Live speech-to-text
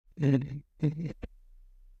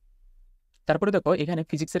তারপরে দেখো এখানে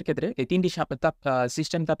ফিজিক্সের ক্ষেত্রে এই তিনটি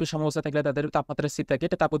সিস্টেম তাপীয় সমস্যা থাকলে তাদের তাপমাত্রা স্থির থাকে,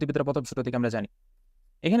 এটা তাপগতিবিদ্যার প্রথম সূত্র থেকে আমরা জানি।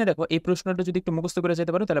 এখানে দেখো এই প্রশ্নটা যদি একটু মুখস্থ করে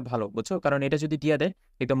যেতে পারো তাহলে ভালো, বুঝছো? কারণ এটা যদি দিয়ে দেয়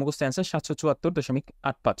একদম মুখস্থ অ্যান্সার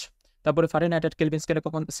 774.85। তারপরে ফারেনহাইট আর কেলভিন স্কেলে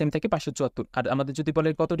কখন সেম থাকে 574, আর আমাদের যদি বলে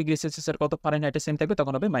কত ডিগ্রি সেলসিয়াস আর কত ফারেনহাইটে সেম থাকবে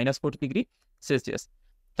তখন হবে -40°C।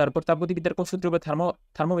 তারপর তাপগতিবিদ্যার কোন সূত্র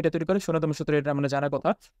থার্মোমিটার তৈরি করে 16তম সূত্র, এটা আমরা জানার কথা।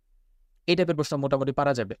 এই টাইপের প্রশ্ন মোটামুটি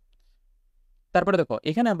পারা যাবে। তারপরে দেখো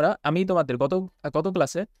এখানে আমি তোমাদের গত গত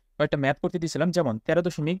ক্লাসে কয়েকটা ম্যাথ করতে দিয়েছিলাম, যেমন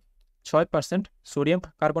 13.6% সোডিয়াম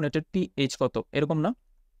কার্বনেটের পিএইচ কত, এরকম না?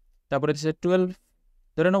 তারপরে দিচ্ছে 12,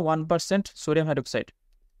 ধরে নাও 1% সোডিয়াম হাইড্রোক্সাইড,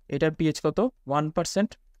 এটার পিএইচ কত, 1%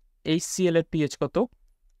 HCl এর পিএইচ কত।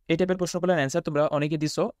 এই টাইপের প্রশ্নগুলোর অ্যান্সার তোমরা অনেকে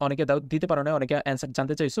দিছো, অনেকে দিতে পারো না, অনেকে অ্যান্সার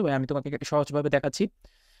জানতে চাইছো, আমি তোমাকে সহজভাবে দেখাচ্ছি।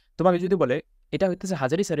 তোমাকে যদি বলে এটা হচ্ছে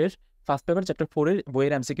হাজারি স্যারের ফার্স্ট পেপার চ্যাপ্টার 4-এর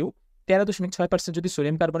বইয়ের এমসিকিউ, 13.6% যদি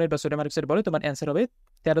সোডিয়াম কার্বনেট বা সোডিয়াম হাইড্রোক্সাইড বলে তোমার অ্যান্সার হবে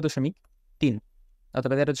 13.3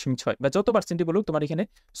 অথবা 13.6, বা যত পার্সেন্টই বলুক তোমার এখানে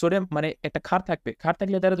সোডিয়াম মানে একটা ক্ষার থাকবে, ক্ষার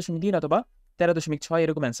থাকলে 13.3 অথবা 13.6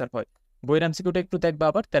 এরকম অ্যান্সার হয়। বইয়ের এমসিকিউটা একটু দেখবা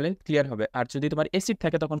আবার, তাহলে ক্লিয়ার হবে। আর যদি তোমার অ্যাসিড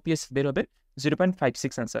থাকে তখন পিএস বের হবে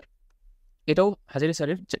 0.56 অ্যান্সার। এটাও হাজারি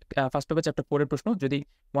স্যারের ফার্স্ট পেপার চ্যাপ্টার 4-এর প্রশ্ন, যদি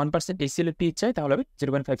 1% HCl এর পিএইচ চাই তাহলে হবে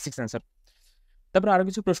 0.56 অ্যান্সার। তারপর আরো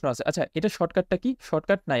কিছু প্রশ্ন আছে। আচ্ছা, এটা শর্টকাটটা কি?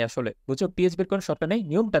 শর্টকাট নাই আসলে, বুঝছো? পিএইচ বের করার শর্টকাট নেই,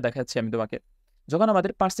 নিয়মটা দেখাচ্ছি আমি তোমাকে। যখন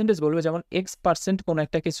আমাদের পার্সেন্টেজ বলবে, যেমন x% কোন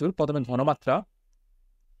একটা কিছুর প্রথমে ঘনমাত্রা,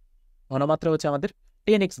 ঘনমাত্রা হচ্ছে আমাদের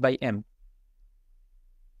 10x/m,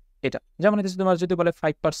 এটা যেমন হচ্ছে তোমার যদি বলে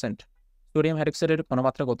 5% সোডিয়াম হাইড্রোক্সাইডের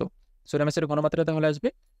ঘনমাত্রা কত, সোডিয়াম হাইড্রোক্সাইডের ঘনমাত্রা তাহলে আসবে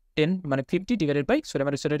 10 মানে 50 ডিভাইডেড বাই সোডিয়াম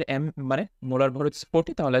হাইড্রোক্সাইডের m মানে মোলার ভর হচ্ছে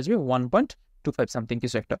 40, তাহলে আসবে 1.25 সামথিং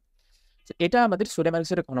কিছু একটা। এটা আমাদের সোডিয়াম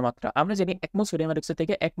হাইড্রোক্সাইডের ঘনমাত্রা। আমরা জানি 1 মোল সোডিয়াম হাইড্রোক্সাইড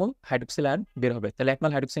থেকে 1 মোল হাইড্রোক্সিল আয়ন বের হবে, তাহলে 1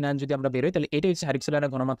 মোল হাইড্রোক্সিল আয়ন যদি আমরা বের হয় তাহলে এটাই হচ্ছে হাইড্রোক্সিল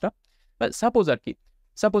আয়নের ঘনমাত্রা। সাপোজ আর কি,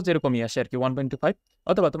 সাপোজ এরকমই আসে আর কি 1.25।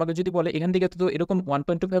 অথবা তোমাকে যদি বলে এখান থেকে তো এরকম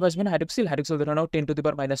 1.25 আসবে না, হাইড্রোক্সিল হাইড্রোক্সিল ধরে নাও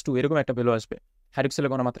 10⁻², এরকম একটা ভ্যালু আসবে হাইড্রোক্সিলের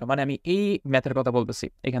ঘনমাত্রা। মানে আমি এই ম্যাথের কথা বলতেছি,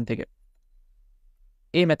 এখান থেকে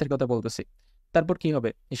এই ম্যাথের কথা বলতেছি। তারপর কি হবে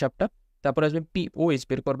হিসাবটা? তারপর আসবে পিওএইচ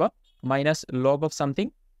বের করবা, minus log of something,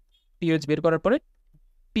 pOH বের করার পরে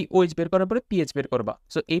পিওএইচ বের করার পরে পিএইচ বের করবা।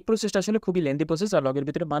 সো এই প্রসেসটা আসলে খুবই লেন্দি প্রসেস, আর লগের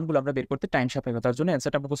ভিতরে মানগুলো আমরা বের করতে টাইম সাপেক্ষ, তার জন্য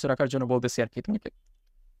অ্যান্সারটা মুখস্থ রাখার জন্য বলতেছি আর কি তোমাকে।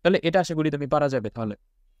 তাহলে এটা আশা করি তুমি পারা যাবে তাহলে।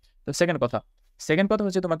 তো সেকেন্ড কথা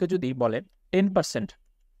হচ্ছে তোমাকে যদি বলে 10%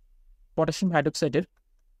 পটাশিয়াম হাইড্রোক্সাইডের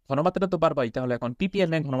ঘনমাত্রা তো পারবাই, তাহলে এখন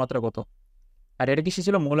পিপিএম এর ঘনমাত্রা কত? আর এটা কি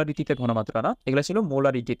ছিল মোলারিটিতে ঘনমাত্রা না, এগুলো ছিল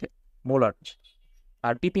মোলারিটিতে, মোলার।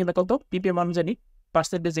 আর পিপিএম এ কত? পিপিএম আমি জানি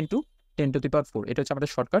পার্সেন্টেজ ইন্টু 10⁴, এটা হচ্ছে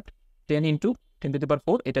আমাদের শর্টকাট, 10 ইন্টু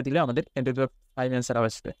 10⁴, এটা দিলে আমাদের 10⁵ অ্যান্সার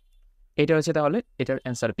আসবে। এটা হচ্ছে তাহলে এটার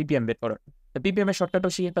অ্যান্সার পিপিএম বের করার। পিপিএম এর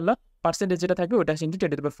শর্টকাটও শিখে ফেললা, পার্সেন্টেজ যেটা থাকবে ওটা ইন্টু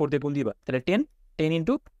 10⁴ দিয়ে গুণ দিবা, তাহলে 10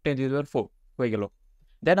 ইন্টু 10⁴ হয়ে গেল।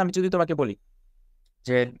 দেন আমি যদি তোমাকে বলি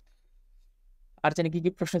যে আর জানি কি কি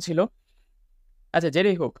প্রশ্ন ছিল, আচ্ছা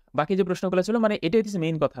যেটাই হোক বাকি যে প্রশ্নগুলো ছিল মানে এটাই হচ্ছে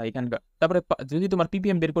মেইন কথা এখানকার। তারপরে যদি তোমার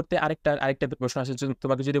পিপিএম বের করতে আরেকটা প্রশ্ন আসে,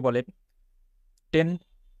 তোমাকে যদি বলে 10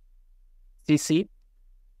 cc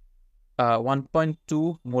 1.2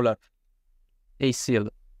 মোলার HCl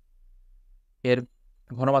এর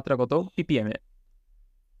ঘনমাত্রা কত পিপিএম এ,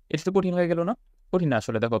 এটা তো কঠিন হয়ে গেল না? কঠিন না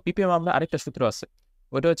আসলে, দেখো পিপিএম আমরা আরেকটা সূত্র আছে,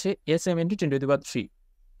 ওইটা হচ্ছে SM × 10⁻3,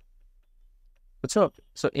 বুঝছো?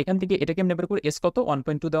 সো এখান থেকে এটা কেমনে বের করে, এস কত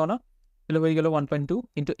 1.2 দেওয়া না, তাহলে হয়ে গেল 1.2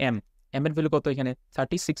 ইন্টু এম, এম এর ভ্যালু কত এখানে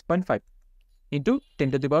 36.5 ইন্টু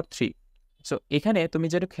 10⁻3। সো এখানে তুমি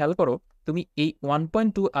যেটা খেয়াল করো, তুমি এই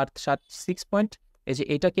 1.2 আর 6 এই যে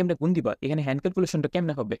এটা কেমনে গুণ দিবা, এখানে হ্যান্ড ক্যালকুলেশনটা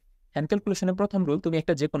কেমনে হবে? হ্যান্ড ক্যালকুলেশনের প্রথম রুল, তুমি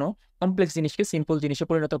একটা যে কোনো কমপ্লেক্স জিনিসকে সিম্পল জিনিসে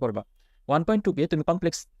পরিণত করবা। 1.2 কে তুমি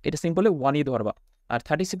কমপ্লেক্স, এটা সিম্পলে 1ই ধরবা, আর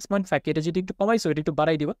 36.5 কে এটা যদি একটু কমাইছো এটা একটু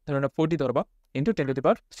বাড়াই দিবা, ধরো 40 ধরবা ইন্টু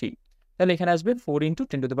 10⁻3, তাহলে এখানে আসবে 4 ইন্টু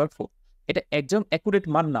 10⁻4। এটা একদম অ্যাকুরেট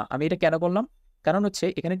মান না, আমি এটা কেন বললাম? কারণ হচ্ছে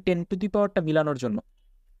এখানে 10⁻টা মিলানোর জন্য,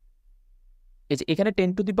 এই যে এখানে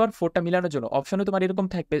 10⁻4টা মিলানোর জন্য অপশনে তোমার এরকম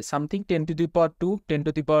থাকবে সামথিং 10⁻2,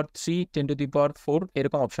 10⁻3, 10⁻4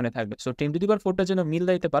 এরকম অপশনে থাকবে। সো 10⁻4টার জন্য মিল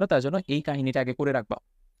দিতে পারো, তার জন্য এই কাহিনীটা আগে করে রাখবা,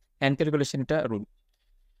 হ্যান্ড ক্যালকুলেশনটা রুল।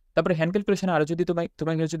 তারপরে হ্যান্ড ক্যালকুলেশন আরো যদি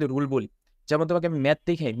তোমাকে যদি রুল বলি, যেমন তোমাকে আমি ম্যাথ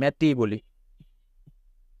দেখাই, ম্যাথ দিয়ে বলি,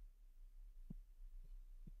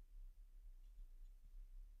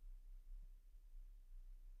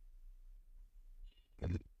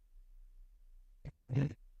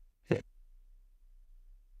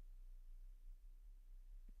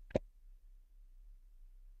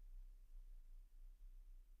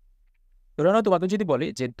 ধরে নাও তোমাকে যদি বলে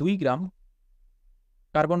যে 2 গ্রাম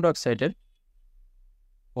কার্বন ডাইঅক্সাইডের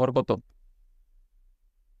ভর কত,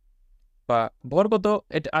 বা ভর কত,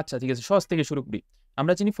 এটা আচ্ছা ঠিক আছে সহজ থেকে শুরু করি।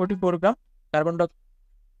 আমরা জানি 44 গ্রাম কার্বন ডাই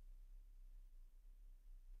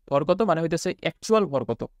ভর কত, মানে হইতেছে অ্যাকচুয়াল ভর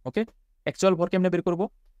কত। ওকে, অ্যাকচুয়াল ভর কেমনে বের করব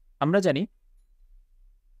আমরা জানি।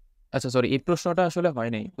 আচ্ছা সরি, এই প্রশ্নটা আসলে হয়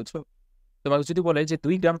নাই, বুঝছো। তোমাকে যদি বলে যে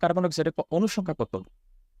 2 গ্রাম কার্বন ডাইঅক্সাইডের অনুসংখ্যা কত,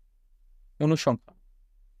 অনুসংখ্যা,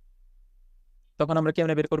 তখন আমরা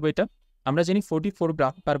কেমনে বের করবো এটা। আমরা জানি 44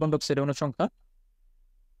 গ্রাম কার্বন ডাইঅক্সাইডের অনুসংখ্যা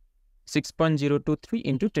 6.023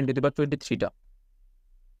 ইন্টু 10⁻23টা।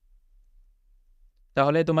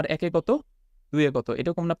 তাহলে তোমার একে কত, 2 কত,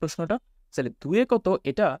 এরকম না প্রশ্নটা। তাহলে 2 কত,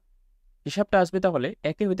 এটা হিসাবটা আসবে তাহলে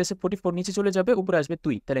একে হইতেছে 44, নিচে চলে যাবে, উপরে আসবে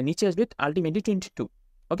 2, তাহলে নিচে আসবে আলটিমেটলি 22।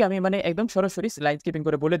 ওকে, আমি মানে একদম সরাসরি লাইন স্কিপিং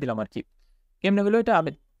করে বলে দিলাম আর কি। কেমনে হলো এটা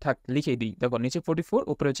আমি থাক লিখে দিই। দেখো নিচে 44,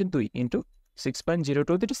 উপরে হচ্ছে 2 ইন্টু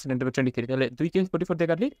 6.023, তাহলে 2 কে 44 দিয়ে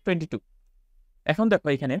কাটলে 22। এখন দেখো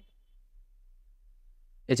এখানে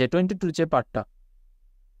এই যে 22 যে পার্টটা,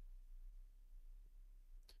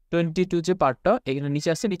 22 যে পার্টটা এখানে নিচে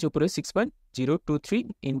আসছে, নিচে উপরে 6.023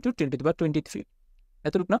 ইন্টু 10⁻23,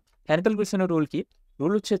 এতটুকু না। হ্যান্ড ক্যালকুলেশনের রুল কি,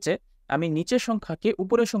 রুল হচ্ছে যে আমি নিচের সংখ্যাকে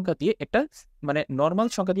উপরের সংখ্যা দিয়ে একটা মানে নর্মাল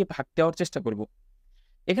সংখ্যা দিয়ে ভাগ দেওয়ার চেষ্টা করব।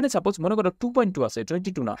 এখানে সাপোজ মনে করো 2.2 আছে,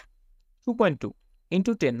 22 না, 2.2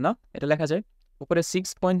 ইন্টু 10 না, এটা লেখা যায়। উপরে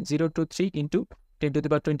 6.023 ইন্টু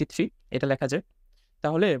 10⁻23, এটা লেখা যায়।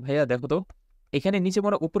 তাহলে ভাইয়া দেখো তো, এখানে নিচে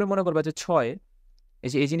উপরে মনে করবা যে 6, এই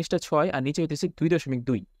যে এই জিনিসটা 6 আর নিচে হইতেছে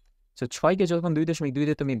 2.2। তো 6কে যখন 2.2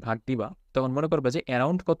 দিয়ে তুমি ভাগ দিবা, তখন মনে করবা যে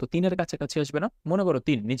অ্যারাউন্ড কত, 3-এর কাছাকাছি আসবে না। মনে করো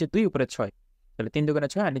 3, নিচে 2, উপরে 6, তাহলে 3 দুগুণে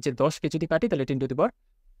 6, আর নিচে 10কে যদি কাটি তাহলে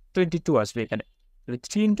 10⁻22 আসবে এখানে, তাহলে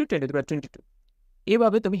 3 ইন্টু 10⁻22।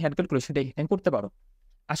 এভাবে তুমি হ্যান্ড ক্যালকুলেশনটা এখানে করতে পারো।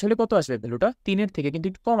 আসলে কত আসবে ভ্যালুটা, 3-এর থেকে কিন্তু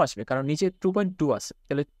একটু কম আসবে, কারণ নিচে 2.2 আছে,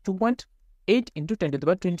 তাহলে 2.8 ইন্টু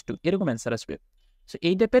 10⁻22, এরকম অ্যান্সার আসবে। সো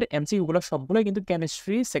এই টাইপের এমসিকিউ গুলো সবগুলোই কিন্তু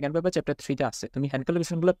কেমিস্ট্রি সেকেন্ড পেপার চ্যাপ্টার 3-তে আছে। তুমি হ্যান্ড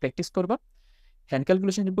ক্যালকুলেশনগুলো প্র্যাকটিস করবা। হ্যান্ড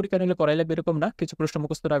ক্যালকুলেশন পরীক্ষা হলে করাই লাগবে এরকম না, কিছু প্রশ্ন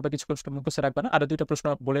মুখস্থ রাখবা, কিছু প্রশ্ন মুখস্থ রাখবা না। আরো 2টা প্রশ্ন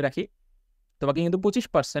বলে রাখি, তোমাকে কিন্তু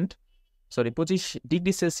 25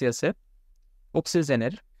 ডিগ্রি সেলসিয়াসে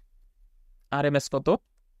অক্সিজেনের আরএমএস কত,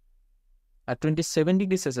 আর 27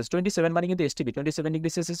 ডিগ্রি সেলসিয়াস, 27 মানে কিন্তু এসটিপি, 27 ডিগ্রি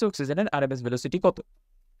সেলসিয়াসে অক্সিজেনের আরএমএস ভেলোসিটি কত।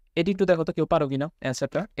 এটি একটু দেখো তো কেউ পারো কিনা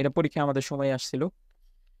অ্যান্সারটা, এটা পরীক্ষা আমাদের সময় আসছিল।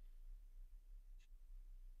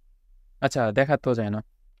 আচ্ছা দেখা তো যায় না,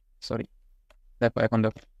 সরি। দেখো এখন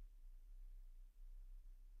দেখো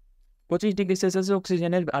 25 ডিগ্রি সেলসিয়াসে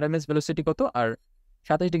অক্সিজেনের আরএমএস ভেলোসিটি কত, আর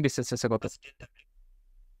 27 ডিগ্রি সেলসিয়াসে কত।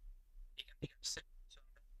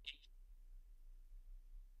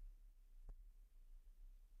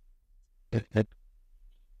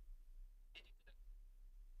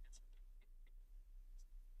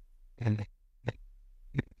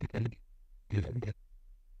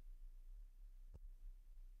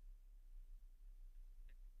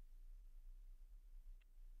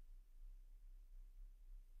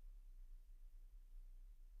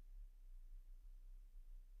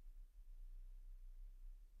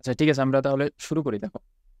 আচ্ছা ঠিক আছে, আমরা তাহলে শুরু করি। দেখো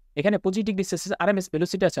এখানে 25 ডিগ্রি সেলসিয়াস আরএমএস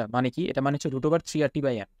ভেলোসিটি, আচ্ছা মানে কি, এটা মানে হচ্ছে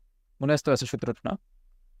 √3RT/n, মনে আসতে আছে সূত্রটা না,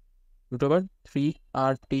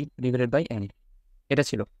 √3RT/n, এটা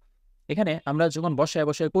ছিল। এখানে আমরা যখন বসায়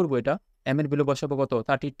বসায় করবো এটা, এম এর ভ্যালু বসাবো কত,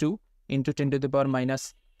 32 ইন্টু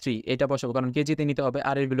 10⁻³ এটা বসাবো, কারণ কেজিতে নিতে হবে।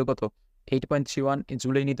 আর এর ভ্যালু কত, 8.31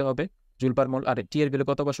 জুলে নিতে হবে, জুল পার মোল। আর টি এর ভ্যালু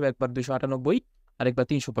কত বসাবো, একবার 298 আর একবার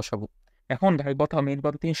 300 বসাবো। এখন ভাই কথা মেইন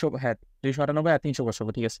কথা 300, হ্যাঁ 298 আর 300 বসাবো,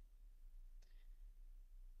 ঠিক আছে।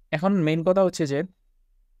 এখন মেইন কথা হচ্ছে যে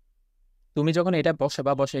তুমি যখন এটা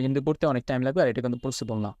বসে কিন্তু করতে অনেক টাইম লাগবে, আর এটা কিন্তু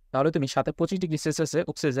পসিবল না। তাহলে তুমি সাথে 25 ডিগ্রি সেলসিয়াসে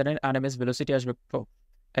অক্সিজেনের আরএমএস ভেলোসিটি আসবে,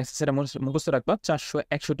 সেটা মুখস্থ রাখবা,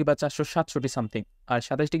 461 বা 467 সামথিং। আর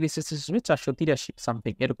 27 ডিগ্রি সেলসিয়াস আসবে 483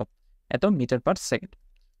 সামথিং, এরকম, এত মিটার পার সেকেন্ড।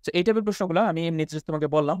 তো এই টাইপের প্রশ্নগুলো আমি এমনি just তোমাকে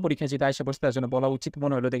বললাম, পরীক্ষায় যেটা আইসা বসতে তার জন্য বলা উচিত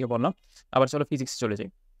মনে হলো দেখে বললাম। আবার চলো ফিজিক্স চলে যাই।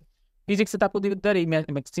 ফিজিক্সে তাপগতিবিদ্যার এই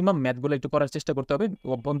ম্যাক্সিমাম ম্যাথগুলো একটু করার চেষ্টা করতে হবে।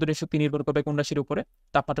 বন্ধনের শক্তি নির্ভর করবে কোন রাশির উপরে,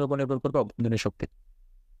 তাপমাত্রার উপর নির্ভর করবে বন্ধনের শক্তি।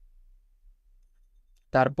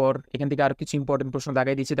 তারপর এখান থেকে আর কিছু ইম্পর্টেন্ট প্রশ্ন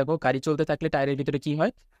দাগাই দিচ্ছি। দেখো গাড়ি চলতে থাকলে টায়ারের ভিতরে কি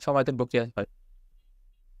হয়, সমায়তন প্রক্রিয়া হয়।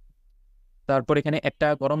 তারপর এখানে একটা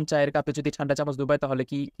গরম চায়ের কাপে যদি ঠান্ডা চামচ ডুবায় তাহলে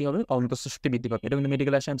কি কি হবে, অন্তঃস্থ শক্তি বৃদ্ধি পাবে, এটা কিন্তু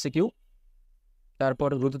মেডিকেল এমসিকিউ। তারপর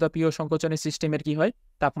রুদ্রতাপীয় সংকোচনের সিস্টেমের কি হয়,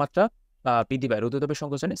 তাপমাত্রা বৃদ্ধি পায়, রুদ্রতাপীয়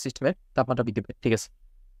সংকোচনের সিস্টেমের তাপমাত্রা বৃদ্ধি পায়, ঠিক আছে।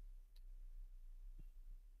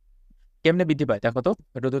 কেমনে বৃদ্ধি পায় দেখো তো,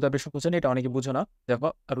 রুদ্রতাপীয় সংকোচনে, এটা অনেকে বুঝো না। দেখো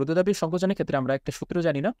রুদ্রতাপীয় সংকোচনের ক্ষেত্রে আমরা একটা সূত্র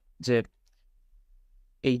জানি না, যে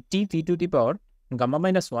এই T⁵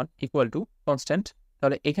 গামা-1 ইকুয়াল টু কনস্ট্যান্ট।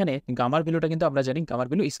 তাহলে এখানে গামার ভ্যালুটা কিন্তু আমরা জানি, গামার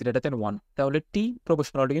ভ্যালু ইজ গ্রেটার দেন 1, তাহলে টি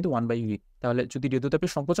প্রপোর্শনাল কিন্তু 1/v। তাহলে যদি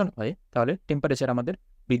রুদ্রতাপের সংকোচন হয় তাহলে টেম্পারেচার আমাদের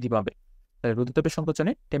বৃদ্ধি পাবে, তাহলে রুদ্রতাপের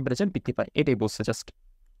সংকোচনে টেম্পারেচার বৃদ্ধি পায়, এটাই বলছে জাস্ট।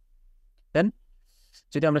 দেন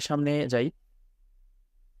যদি আমরা সামনে যাই,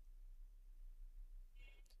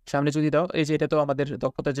 সামনে যদি দাও, এই যে এটা তো আমাদের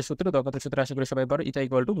দক্ষতার যে সূত্র, দক্ষতার সূত্র আশা করি সবাই পারো, এটা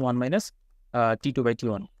ইকুয়াল টু 1 মাইনাস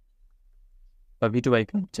T2/T1 বা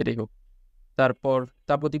V2/P1 যেটাই হোক। তারপর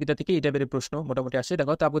তাপগতিবিদ্যা থেকে এটা বেড়ে প্রশ্ন মোটামুটি আসে।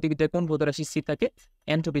 দেখো তাপগতিবিদ্যায় কোন ভৌত রাশি স্থির থাকে?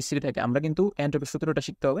 এন্ট্রপি স্থির থাকে। আমরা কিন্তু এন্ট্রপির সূত্রটা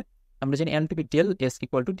শিখতে হবে। আমরা জানি entropy del S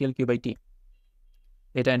equal to del কিউ/টি,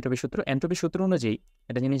 এটা এন্ট্রপির সূত্র। এন্ট্রপির সূত্র অনুযায়ী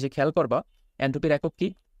এটা জিনিস যে খেয়াল করবা, এন্ট্রপির একক কি?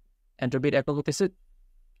 এন্ট্রপির একক হতেছে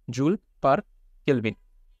জুল পার কেলভিন।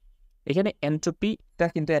 এখানে এন্ট্রপিটা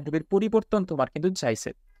কিন্তু এন্ট্রপির পরিবর্তন তোমার কিন্তু চাইছে।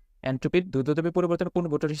 এন্ট্রপির দ্রুততাপের পরিবর্তন কোন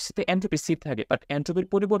ভৌত রাশিতে এন্ট্রপি স্থির থাকে, বাট এন্ট্রপির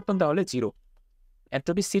পরিবর্তন তাহলে জিরো।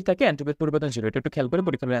 এন্ট্রপি স্থির থাকে, এন্ট্রপির পরিবর্তন জিরো। এটা একটু খেয়াল করে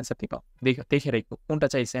পরীক্ষার অ্যান্সার দিবা, দেখে রাখো কোনটা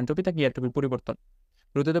চাইছে, এন্ট্রপি থাকে এন্ট্রপির পরিবর্তন।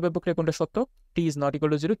 দ্রুততাপের প্রক্রিয়া কোনটা সত্য? টি is not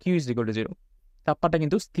equal to zero, Q is equal to zero. তাপমাত্রা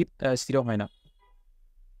কিন্তু স্থির হয় না।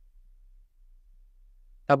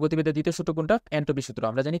 তাপগতিবিদ্যার দ্বিতীয় সূত্র কোনটা? এন্ট্রপি সূত্র।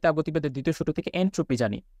 আমরা জানি তাপগতিবিদ্যার দ্বিতীয় সূত্র থেকে এন্ট্রপি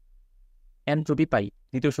জানি, এন্ট্রপি পাই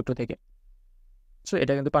দ্বিতীয় সূত্র থেকে। সো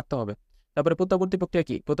এটা কিন্তু পারতে হবে। তারপরে প্রত্যাবর্তী প্রক্রিয়া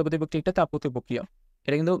কি? প্রত্যাবর্তী প্রক্রিয়া একটা তাপগতিক প্রক্রিয়া।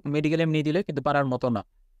 এটা কিন্তু মেডিকেলে এমনি দিলে কিন্তু পারার মতো না।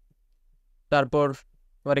 তারপর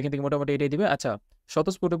তোমার এখান থেকে মোটামুটি এটাই দিবে। আচ্ছা,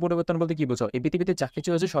 স্বতঃস্ফূর্ত পরিবর্তন বলতে কি বোঝো? এই পৃথিবীতে যা কিছু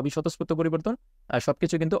আছে সবই স্বতঃস্ফূর্ত পরিবর্তন, আর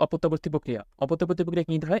সবকিছু কিন্তু অপ্রত্যাবর্তী প্রক্রিয়া। অপ্রত্যাবর্তী প্রক্রিয়া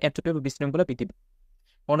কি হয়? এন্ট্রপি বা বিশৃঙ্খলা পৃথিবী।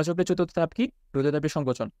 গণচক্রের চতুর্থ ধাপ কি? রুদ্রতাপীয়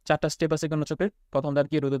সংকোচন। 4টা স্টেপ আছে গণচক্রের। প্রথম ধাপ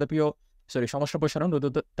কি? সমষ্ণ প্রসারণ,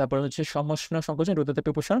 তারপর হচ্ছে সমষ্ণ সংকোচন,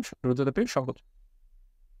 রুদ্রতাপীয় প্রসারণ, রুদ্রতাপীয় সংকোচন।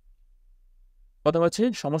 প্রথম হচ্ছে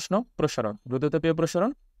সমষ্ণ প্রসারণ, রুদ্রতাপীয়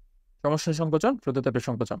প্রসারণ, সমষ্ণ সংকোচন, রুদ্রতাপীয়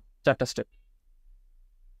সংকোচন, 4টা স্টেপ।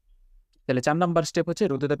 তাহলে 4 নাম্বার স্টেপ হচ্ছে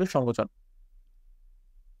রুদ্রতাপীয় সংকোচন,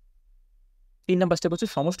 3 নাম্বার স্টেপ হচ্ছে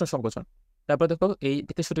সমষ্ণ সংকোচন। তারপর দেখো এই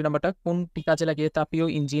 63 নাম্বারটা কোনটি কাজে লাগিয়ে তাপীয়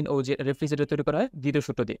ইঞ্জিন ও যে রেফ্রিজারেটর তৈরি করা হয়? দ্বিতীয়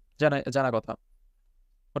সূত্র দিয়ে। জানা কথা,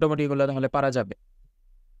 মোটামুটি এগুলো তাহলে পারা যাবে।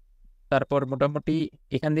 তারপর মোটামুটি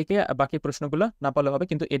এখান থেকে বাকি প্রশ্নগুলো না পারলে হবে,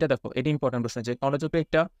 কিন্তু এটা দেখো, এটা ইম্পর্টেন্ট প্রশ্ন যে গণচক্রে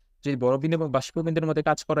একটা যদি বড় বিন্দু এবং বাষ্প বিন্দুর মধ্যে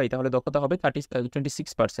কাজ করাই তাহলে দক্ষতা হবে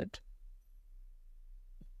 26%।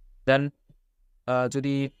 দেন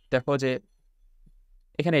যদি দেখো যে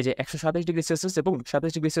এখানে যে 127 ডিগ্রি সেলসিয়াস এবং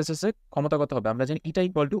 27 ডিগ্রি সেলসিয়াসে ক্ষমতা কত হবে? আমরা জানি ইটা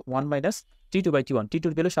equal to 1 minus T2/T1।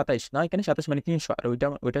 টি2 value 27 না, এখানে 27 মানে 300, আর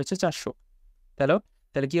ওইটা হচ্ছে 400।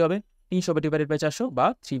 তাহলে কি হবে? 300/400 বা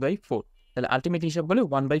 3/4। তাহলে আলটিমেট হিসাব করলে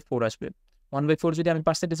 1/4 আসবে। 1/4 যদি আমি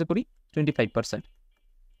পার্সেন্টেজে করি 25%।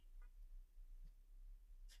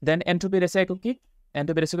 দেন এন্ট্রপি রেসে একক কি?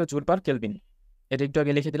 এন্ট্রপি রেসে জুল পার কেলভিন। এটা একটু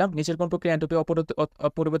আগে লিখে দিলাম। নিচের কোন প্রক্রিয়া এন্ট্রপি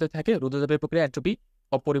অপরিবর্তিত থাকে? রুদ্রতাপের প্রক্রিয়া এন্ট্রপি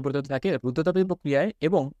অপরিবর্তিত থাকে। রুদ্রতাপীয় প্রক্রিয়ায়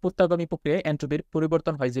এবং প্রত্যাগামী প্রক্রিয়ায় এন্ট্রপির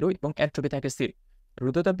পরিবর্তন হয় জিরো এবং এন্ট্রপি থাকে স্থির।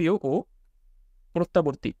 রুদ্রতাপীয় ও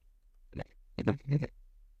প্রত্যাবর্তী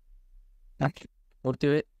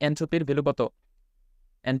এন্ট্রপির ভ্যালু কত?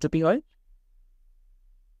 এন্ট্রপি হয়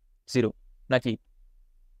জিরো নাকি?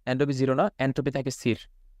 এন্ট্রপি জিরো না, এন্ট্রপি থাকে স্থির।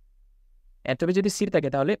 এন্ট্রপি যদি স্থির থাকে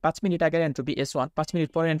তাহলে 5 মিনিট আগের এন্ট্রপি S1 5 মিনিট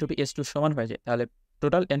পরে এন্ট্রপি S2 সমান হয়ে যায়, তাহলে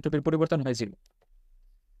টোটাল এন্ট্রপির পরিবর্তন হয় জিরো।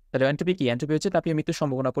 তাহলে এন্ট্রপি কি? এন্ট্রপি হচ্ছে তাপীয় মৃত্যুর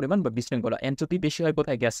সম্ভাবনা পরিমাণ বা বিশৃঙ্খলা। এন্ট্রপি বেশি হয়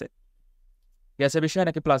কোথায়? গ্যাসে। গ্যাসে বেশি হয়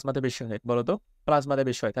নাকি প্লাজমাতে বেশি হয় বলো তো? প্লাজমাতে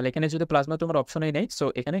বেশি হয়। তাহলে এখানে যদি প্লাজমা তোমার অপশনেই নেই, সো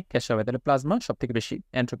এখানে গ্যাস হবে। তাহলে প্লাজমা সব থেকে বেশি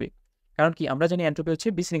এন্ট্রপি। কারণ কি? আমরা জানি এন্ট্রপি হচ্ছে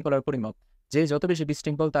বিশৃঙ্খলার পরিমাপ। যে যত বেশি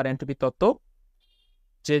বিশৃঙ্খল তার এন্ট্রপি তত,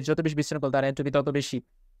 যে যত বেশি বিশৃঙ্খল তার এন্ট্রপি তত বেশি,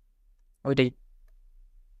 ওইটাই।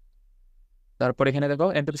 তারপর এখানে দেখো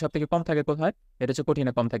এন্ট্রপি সব থেকে কম থাকে কোথায়? এটা হচ্ছে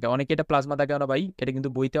কঠিনে কম থাকে। অনেকে এটা প্লাজমা থাকে না ভাই, এটা কিন্তু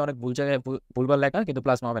বইতে অনেক ভুল জায়গায় ভুলভাল লেখা, কিন্তু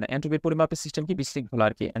প্লাজমা হবে না। এন্ট্রপির পরিমাপের সিস্টেম কি? বিশৃঙ্খলা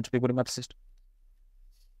আর কি, এন্ট্রপির পরিমাপের সিস্টেম।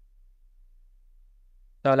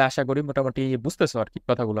 তাহলে আশা করি মোটামুটি বুঝতেছো আর কি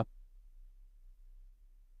কথাগুলো।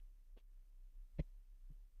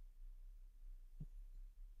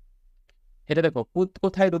 এটা দেখো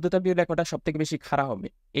কোথায় রুদ্রতাপীয় রেখাটা সব থেকে বেশি খাড়া হবে?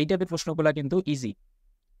 এই টাইপের প্রশ্নগুলো কিন্তু ইজি।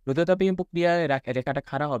 রুদ্রতাপীয় প্রক্রিয়ায় রেখাটা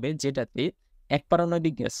খাড়া হবে যেটাতে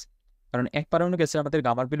একপারমাণবিক গ্যাস, কারণ একপারমাণবিক গ্যাসের আমাদের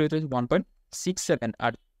গামার ভ্যালু হচ্ছে 1.67,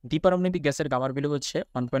 আর দ্বিপারমাণবিক গ্যাসের গামার ভ্যালু হচ্ছে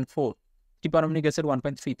 1.4, ত্রিপারমাণবিক গ্যাসের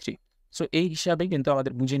 1.33। সো এই হিসাবে কিন্তু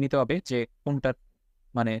আমাদের বুঝে নিতে হবে যে কোনটার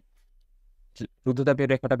মানে রুদ্রতাপীয়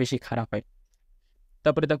রেখাটা বেশি খারাপ হয়।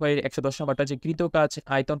 তারপরে দেখো এই 110 নম্বরটা যে কৃত কাজ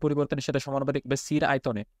আয়তন পরিবর্তনের সাথে সমানুপাতিক বা সির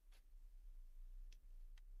আয়তনে।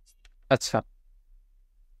 আচ্ছা,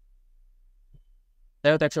 তাই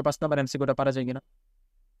তো 105 নম্বর এমসিকিউটা পারা যায় কিনা?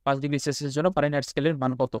 5 ডিগ্রি সেলসিয়াসের জন্য ফারেনহাইট স্কেলের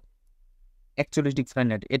মান কত? 41 ডিগ্রি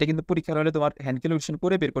ফারেনহাইট। এটা কিন্তু পরীক্ষার হলে তোমার হ্যান্ড ক্যালকুলেশন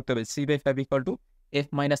করে বের করতে হবে। C/5 ইকুয়াল টু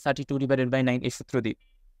F-32/9 এই সূত্র দিয়ে।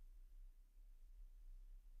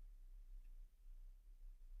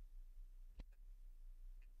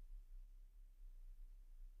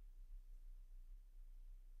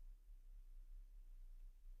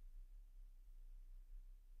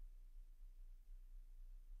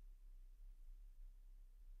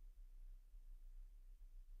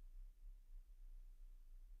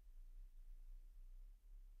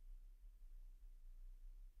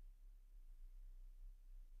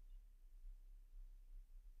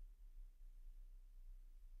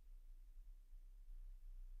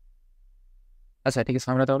 আচ্ছা ঠিক আছে,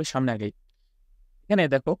 আমরা তাহলে সামনে আগে এখানে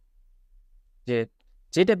দেখো যে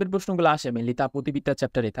যে টাইপের প্রশ্নগুলো আসে মেনলি তাপগতিবিদ্যা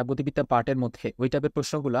চ্যাপ্টারে, তাপগতিবিদ্যা পার্টের মধ্যে ওই টাইপের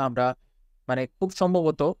প্রশ্নগুলো আমরা মানে খুব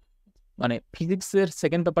সম্ভবত মানে ফিজিক্সের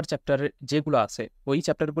সেকেন্ড পেপার চ্যাপ্টারের যেগুলো আছে ওই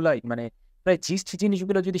চ্যাপ্টারগুলাই মানে প্রায় জিস্ট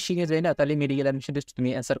জিনিসগুলো যদি শিখে যায় না, তাহলে মেডিকেল অ্যাডমিশন টেস্ট তুমি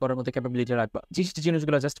অ্যান্সার করার মধ্যে ক্যাপাবিলিটি রাখবা। জিস্ট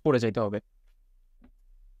জিনিসগুলো জাস্ট পড়ে যাইতে হবে।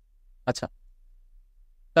 আচ্ছা,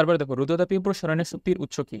 তারপরে দেখো রুদ্রতাপীয় প্রসারণের শক্তির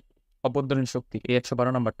উৎস কি? অভ্যন্তরীণ শক্তি, এই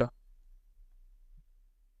 112 নাম্বারটা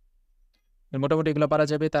মোটামুটি এগুলো পারা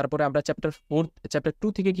যাবে। তারপরে আমরা চ্যাপ্টার 2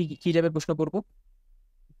 থেকে কি কি টাইপের প্রশ্ন করবো?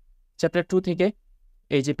 চ্যাপ্টার 2 থেকে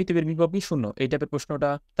এই যে পৃথিবীর বিভব কি শূন্য, এই টাইপের প্রশ্নটা।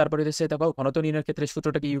 তারপরে হচ্ছে দেখো ঘনত্ব নির্ণয়ের ক্ষেত্রে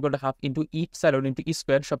সূত্রটা কি, equal to half into E সাইলন into E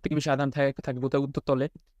square, সব থেকে বেশি আধান থাকে কোথায়, উত্তর তলে।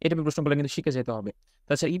 এই টাইপের প্রশ্নগুলো কিন্তু শিখে যেতে হবে।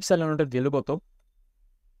 তাছাড়া ই সাইলনের ভ্যালু কত,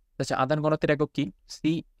 তাছাড়া আধান ঘনত্বের একক কি,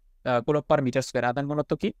 C coulomb per metre square. আধান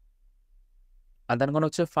ঘনত্ব কি, আধান ঘন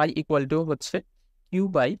হচ্ছে ফাই ইকুয়াল টু হচ্ছে কিউ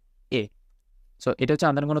বাই এ। সো এটা হচ্ছে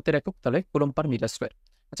আধান ঘনত্বের একক, তাহলে কুলম্ব পার মিটার স্কোয়ার।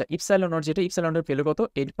 আচ্ছা ইপসাইলনের যেটা, ইপসাইলনের ভ্যালু কত,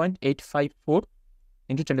 8.854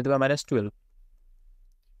 ইন্টু 10⁻12।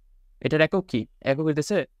 এটার একক কি, একক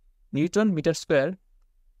হইতেছে Newton metre square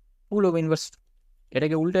coulomb inverse.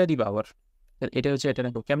 এটাকে উল্টায় দিবা আবার, এটা হচ্ছে এটা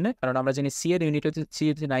একক। কেমনে? কারণ আমরা জানি সি এর ইউনিট হচ্ছে, সি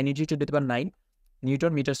হচ্ছে 9 into 10⁻9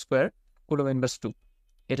 Newton metre square coulomb inverse 2।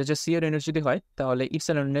 এটা হচ্ছে সি এর ইউনিট যদি হয়, তাহলে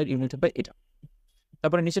ইপসাইলনের ইউনিট হবে এটা।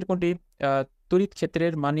 তারপরে নিচের কোনটি তড়িৎ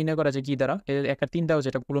ক্ষেত্রের মান নির্ণয় করা যায় কি দ্বারা? এর একটা 3 দাও,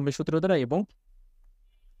 যেটা কুলম্বের সূত্র দ্বারা এবং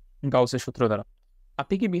গাউসের সূত্র দ্বারা।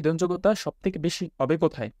 আপেক্ষিক বিধানযোগ্যতা সব থেকে বেশি হবে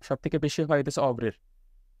কোথায়? সব থেকে বেশি হয় হইতেছে অব্রের।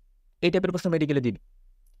 এই টাইপের প্রশ্ন মেডিকেলে দিবি,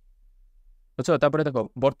 বুঝছো? তারপরে দেখো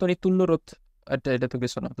বর্তনী তুল্য রোধ, এটা তো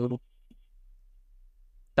কিছু না ধরু।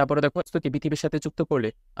 তারপরে দেখো বস্তুকে পৃথিবীর সাথে যুক্ত করলে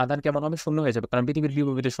আধান কেমন হবে? শূন্য হয়ে যাবে, কারণ পৃথিবীর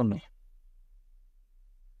বিভবের শূন্য।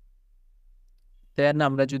 তাই না,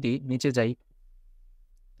 আমরা যদি নিচে যাই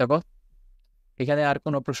দেখো এখানে আর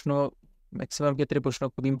কোনো প্রশ্ন, ম্যাক্সিমাম ক্ষেত্রে প্রশ্ন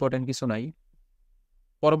খুব ইম্পর্টেন্ট কিছু নাই।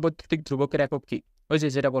 পরবৈদ্যুতিক ধ্রুবকের একক কি? ওই যে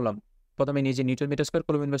যেটা বললাম প্রথমে, নিজে Newton metre square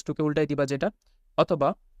coulomb inverse 2 কে উল্টাই দিবা যেটা, অথবা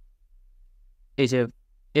এই যে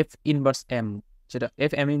এফ ইনভার্স এম, যেটা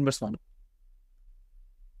এফ এম ইনভার্স 1।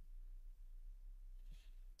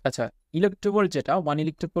 আচ্ছা ইলেকট্রোভোল্ট যেটা 1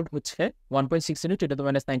 ইলেকট্রোভোল্ট হচ্ছে 1.6 ইন্টু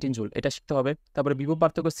 10⁻19 জুল, এটা শিখতে হবে। তারপরে বিভব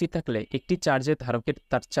পার্থক্য স্থির থাকলে একটি চার্জের ধারকের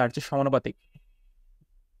তার চার্জের সমানুপাতিক।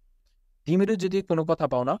 দ্বিমেরু যদি কোনো কথা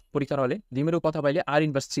পাও না পরীক্ষার হলে, দ্বিমেরু কথা পাইলে আর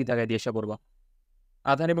ইনভার্স 3 জায়গায় দিয়ে এসে পড়বা।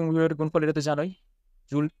 আধান এবং বিভবের গুণফল এটা তো জানোই,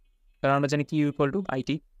 জুল, কারণ আমরা জানি কি ইকুয়াল টু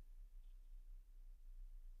আইটি,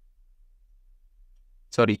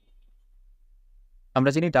 সরি আমরা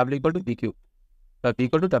জানি W equal to B Q বা B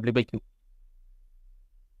equal to W by Q.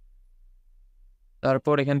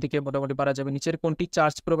 তারপর এখান থেকে মোটামুটি পারা যাবে। নিচের কোনটি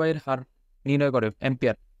চার্জ প্রবাহের হার নির্ণয় করে?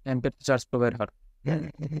 অ্যাম্পিয়ার, অ্যাম্পিয়ার চার্জ প্রবাহের হার।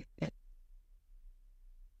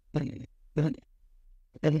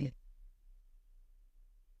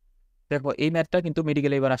 দেখো এই ম্যাথটা কিন্তু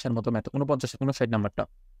মেডিকেলে এবার আসার মতো ম্যাথ, 49-59 নাম্বারটা।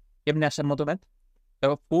 এমনি আসার মতো ম্যাথ।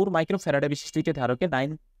 দেখো 4 মাইক্রো ফ্যারাডে বিশিষ্ট একটি ধারকে 9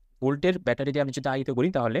 ভোল্টের ব্যাটারি দিয়ে আমি যদি আহিত করি,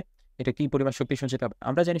 তাহলে এটা কি পরিমাণ শক্তি সঞ্চিত হবে?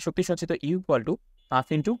 আমরা জানি শক্তি সঞ্চিত you equal to half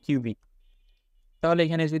into কিউবি। তাহলে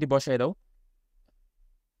এখানে যদি বসাই দাও,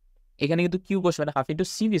 এখানে কিন্তু কিউ বসবে না, half into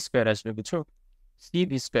C V square আসবে, বুঝছো? সি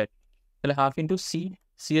ভি স্কোয়ার, তাহলে হাফ ইন্টু সি,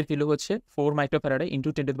 সি এর ভ্যালু হচ্ছে 4 micro Faraday into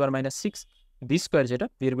 10⁻⁻6 V square, যেটা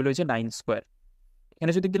ভি এর ভ্যালু হচ্ছে 9 স্কোয়ার।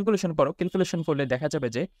 এখানে যদি ক্যালকুলেশন করো, ক্যালকুলেশন করলে দেখা যাবে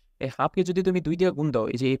যে এই হাফকে যদি তুমি 2 দিয়ে গুণ দাও,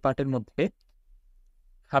 এই যে এই পার্টের মধ্যে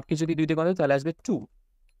হাফকে যদি 2 দিয়ে গুণ দাও, তাহলে আসবে 2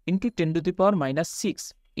 ইন্টু 10⁻⁻6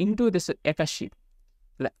 ইন্টু 81।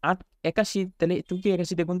 তাহলে 81, তাহলে 2 কে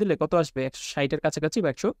 81 দিয়ে গুণ দিলে কত আসবে? 160 এর কাছাকাছি বা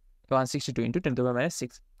 162 ইন্টু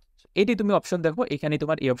 10⁻6। এটি তুমি অপশন দেখো, এখানে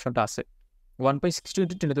তোমার এই অপশনটা আছে 1.62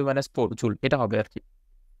 ইন্টু 10⁻4 জুল, এটা হবে আর কি।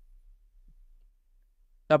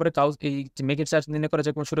 তারপরে গাউস, এই মেকের চার্জ নির্ণয় করা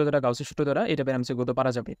যায় কোন সূত্র দ্বারা? গাউসের সূত্র দ্বারা। এটা ব্যায়ামসে গত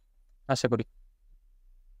পারা যাবে আশা করি।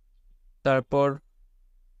 তারপর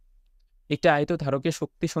একটা আয়ত ধারকে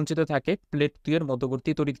শক্তি সঞ্চিত থাকে প্লেট 2 এর মধ্যবর্তী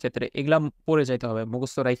তড়িৎ ক্ষেত্রে। এগুলা পড়ে যাইতে হবে,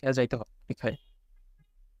 মুখস্থ রাইখা যাইতে হবে পরীক্ষায়।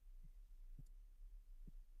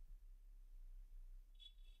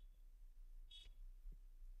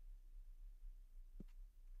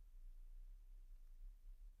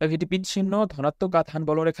 এটি বিচ্ছিন্ন ধনাত্মক আধান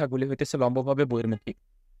বলরেখাগুলি হইতেছে লম্বভাবে বহির্মুখী।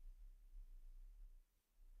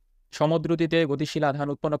 সমদ্রুতিতে গতিশীল আধান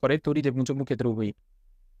উৎপন্ন করে তড়িৎ এবং চুম্বক ক্ষেত্র উভয়ই।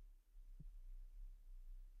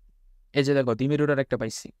 এই যে দেখো দ্বিমেরুর একটা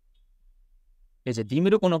পাইছি, এই যে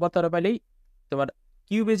দ্বিমেরু কোনো কথা পাইলেই তোমার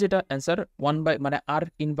কিউবে যেটা অ্যান্সার 1 বাই মানে আর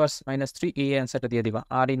ইনভার্স -3, এই অ্যান্সারটা দিয়ে দিবা,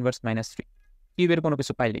 আর ইনভার্স -3 কিউবের কোনো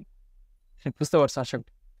কিছু পাইলেই। বুঝতে পারছো আশা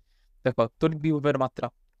করি? দেখো তড়িৎ বিভবের মাত্রা,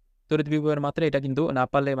 তড়িৎ বিভবের মাত্রা এটা কিন্তু না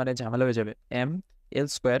পারলে মানে ঝামেলা হয়ে যাবে। M L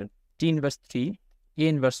square T inverse 3 A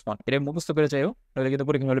inverse 1, এটা মুখস্থ করে যাইও, নইলে কিন্তু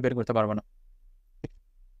পরীক্ষা হলে বের করতে পারবো না।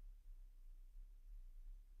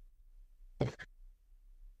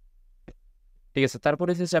 ঠিক আছে, তারপরে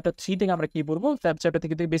হচ্ছে চ্যাপ্টার 3 থেকে আমরা কি পড়বো, চ্যাপ্টার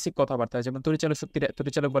থেকে বেসিক কথাবার্তা, যেমন তড়িৎচালক শক্তির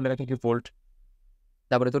তড়িৎচালক বলের একক কি ভোল্ট,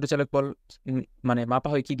 তারপরে তড়িৎচালক বল মানে মাপা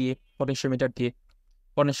হয় কি দিয়ে, পটেনশিওমিটার দিয়ে,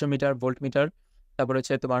 পটেনশিওমিটার, ভোল্ট মিটার, তারপরে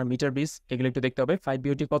হচ্ছে তোমার মিটার বিস, এগুলো একটু দেখতে হবে। 5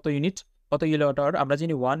 বিওটি কত ইউনিট, কত কিলোওয়াট আওয়ার, আমরা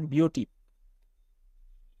জানি 1 বিওটি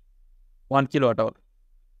 1 কিলোওয়াট আওয়ার,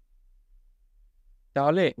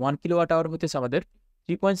 তাহলে 1 কিলোওয়াট আওয়ার হতেছে আমাদের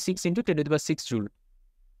 3.6 ইন্টু 10⁶ জুল,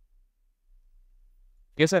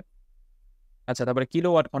 ঠিক আছে। আচ্ছা, তারপরে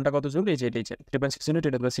কিলোওয়াট ঘন্টা কত জুল, এই যে এটাই 3.6 ইন্টু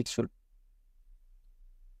 10⁶ জুল।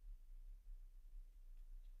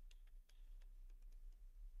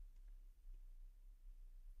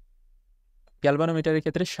 গ্যালভানোমিটারের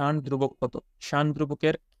ক্ষেত্রে শান্ট ধ্রুবক কত, শান্ট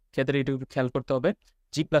ধ্রুবকের ক্ষেত্রে এটা একটু খেয়াল করতে হবে,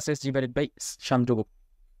 G+S/G/বাই শান্ট ধ্রুবক।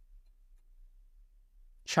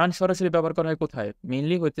 শান্ট সরাসরি ব্যবহার করা হয় কোথায়,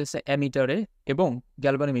 মেইনলি হইতেছে অ্যামিটারে এবং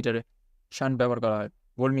গ্যালভানোমিটারে শান্ট ব্যবহার করা হয়,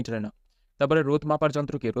 ভোল্ট মিটারে না। তারপরে রোধ মাপার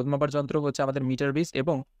যন্ত্র কি, রোধ মাপার যন্ত্র হচ্ছে আমাদের মিটার বিস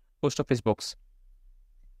এবং পোস্ট অফিস বক্স।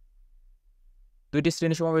 দুইটি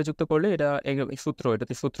শ্রেণী সমবায় যুক্ত করলে এটা সূত্র,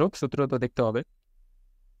 এটাতে সূত্র তো দেখতে হবে।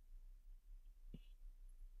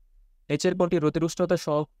 এর কোনটি রোধের উষ্ণতা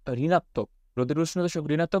সহ ঋণাত্মক, রোধের উষ্ণতা সহ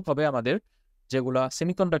ঋণাত্মক হবে আমাদের যেগুলা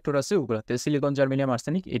সেমিকন্ডাক্টর আছে ওগুলাতে, সিলিকন, জার্মেনিয়াম,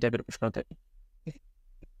 আর্সেনিক, এই টাইপের প্রশ্ন থাকে।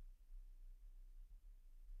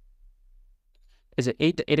 এই যে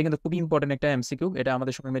এটা কিন্তু খুবই ইম্পর্টেন্ট একটা এমসিকিউ, এটা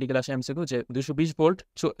আমাদের সময় মেডিকেল আসে এমসিকিউ, যে 220 ভোল্ট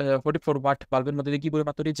 44 ওয়াট বাল্বের মধ্যে দিয়ে কি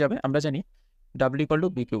পরিমাণ তড়িৎ যাবে, আমরা জানি ডাব্লিউ ইকুয়াল টু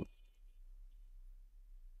ভিকিউ,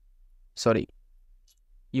 সরি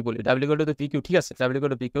কি বলি, ডাব্লিউ ইকুয়াল টু ভিকিউ, ঠিক আছে, ডাব্লিউ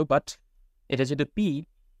ইকুয়াল টু ভিকিউ, বাট এটা যেহেতু পি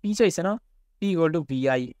চাইছে না, P equal to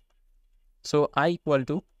Vi, so I equal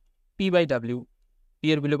to P/W, P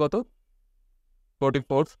এর ভ্যালু কত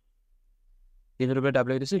 44, এর উপরে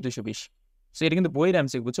ডাব্লিউ হচ্ছে 220। সো এটা কিন্তু বইয়ের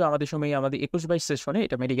এমসিকিউ, বুঝছো, আমাদের সময় আমাদের 21-22 সেশনে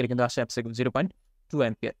এটা মেডিকেল কিন্তু আসে এমসিকিউ 0.2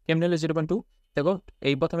 অ্যাম্পিয়ার। কেমন হলে 0.2, দেখো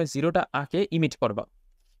এই প্রথমে জিরোটা আঁকে ইমিট করবা।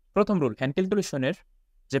 প্রথম রুল হ্যান্ড ক্যালকুলেশনের,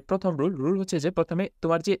 যে প্রথম রুল হচ্ছে যে প্রথমে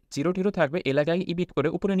তোমার যে জিরো টিরো থাকবে এলাকায় ইমিট করে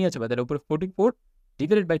উপরে নিয়ে যাবে, তাহলে উপরে 44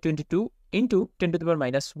 ডিভাইডেড বাই 22 ইন্টু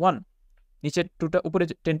 10⁻⁻1, নিচের 2টা উপরে,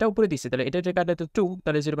 10টা উপরে দিচ্ছে, তাহলে এটা কাটলে তো 2,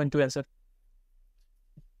 তাহলে 0.2 অ্যান্সার।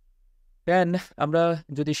 দেন আমরা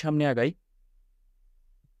যদি সামনে আগাই,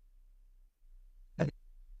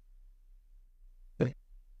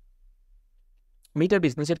 মিটার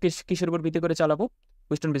বিজনেসের কিসের উপর ভিত্তি করে চালাবো,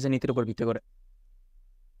 হুইস্টন ব্রিজের নীতির উপর ভিত্তি করে।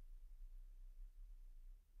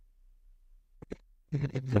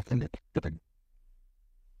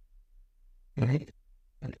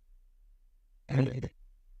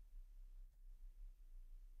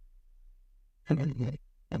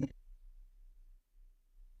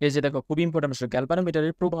 এই যে দেখো খুব ইম্পর্টেন্ট বিষয়,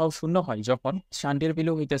 গ্যালভানোমিটারের প্রবাহ শূন্য হয় যখন শান্টের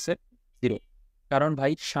ভ্যালু হইতেছে 0। কারণ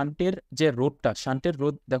ভাই শান্টের যে রোধটা, শান্টের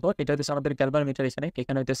রোধ দেখো এটা হচ্ছে আমাদের গ্যালভানোমিটার,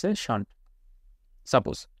 এখানে হইতেছে শান্ট।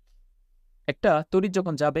 সাপোজ একটা তড়িৎ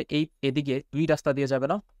যখন যাবে এই এদিকে, দুই রাস্তা দিয়ে যাবে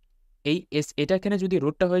না, এটা এখানে যদি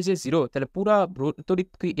রোধটা হয়ে যায় 0, তাহলে পুরা তড়িৎ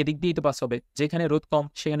এদিক দিয়েই তো পাস হবে, যেখানে রোধ কম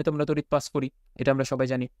সেখানে তো আমরা তড়িৎ পাস করি, এটা আমরা সবাই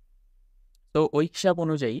জানি। তো ওই হিসাব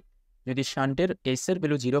অনুযায়ী যদি শান্টের এর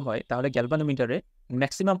ভ্যালু 0 হয়, তাহলে গ্যালভানোমিটারে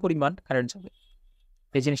ম্যাক্সিমাম পরিমাণ কারেন্ট যাবে,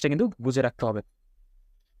 এই জিনিসটা কিন্তু বুঝে রাখতে হবে।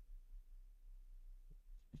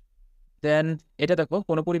 দেন এটা দেখো,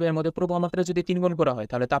 কোনো পরিবাহের মধ্যে প্রবাহ মাত্রা যদি 3 গুণ করা হয়,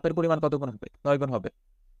 তাহলে তাপের পরিমাণ কত গুণ হবে, 9 গুণ হবে।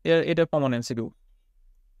 এটা কমন এমসিকিউ,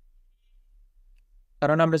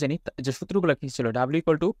 কারণ আমরা জানি যে সূত্রগুলো কি ছিল, W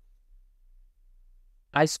equal to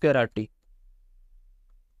I²RT।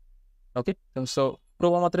 Okay, so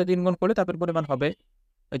প্রবাহ মাত্রা 3 গুণ করলে তাপের পরিমাণ হবে,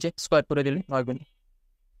 ওই যে স্কোয়ার করে দিলে 9 গুণ।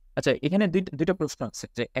 আচ্ছা, এখানে দুইটা প্রশ্ন আছে,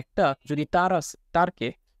 যে একটা যদি তারকে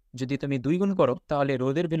যদি তুমি 2 গুণ করো, তাহলে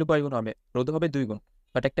রোধের ভ্যালু কয় গুণ হবে, রোধ হবে 2 গুণ।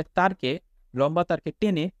 বাট একটা লম্বা তারকে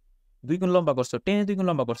টেনে 2 গুণ লম্বা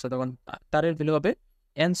করছো, তখন তারের ভ্যালু হবে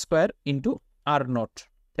n² into R0,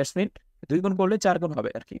 that's mean 2 গুণ করলে 4 গুণ হবে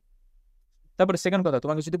আর কি। তারপরে সেকেন্ড কথা,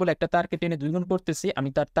 তোমাকে যদি বলে একটা তারকে টেনে 2 গুণ করতেছি, আমি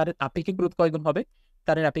তারের আপেক্ষিক রোধ কয় গুণ হবে,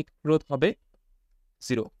 তারের আপেক্ষিক রোধ হবে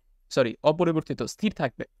 0, সরি অপরিবর্তিত স্থির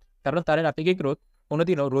থাকবে, কারণ তারের আপেক্ষিক রোধ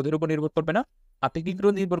কোনোদিনও রোধের উপর নির্ভর করবে না, আপেক্ষিক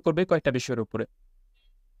রোধ নির্ভর করবে কয়েকটা বিষয়ের উপরে।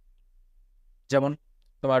 যেমন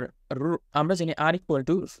তোমার আমরা জানি R equal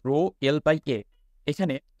to rho L/A,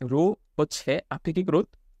 এখানে রো হচ্ছে আপেক্ষিক রোধ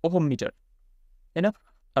ওহম মিটার, তাই না,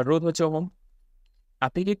 আর রোধ হচ্ছে ওহম।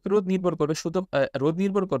 আপেক্ষিক রোধ নির্ভর করবে রোধ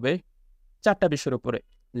নির্ভর করবে 4টা বিষয়ের উপরে,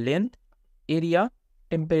 length, area,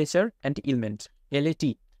 temperature and ইলমেন্ট, LAT।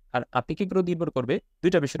 আর আপেক্ষিক রোধ নির্ভর করবে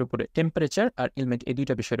 2টা বিষয়ের উপরে, টেম্পারেচার আর ইলমেন্ট, এই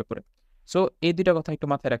 2টা বিষয়ের উপরে। সো এই 2টা কথা একটু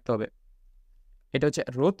মাথায় রাখতে হবে, এটা হচ্ছে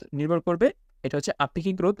রোধ নির্ভর করবে, এটা হচ্ছে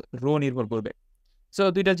আপেক্ষিক রোধ রো নির্ভর করবে। সো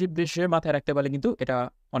 2টা বিষয়ে মাথায় রাখতে পারলে কিন্তু এটা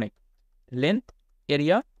অনেক। লেন্থ,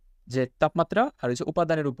 এরিয়া, যে তাপমাত্রা, আর হচ্ছে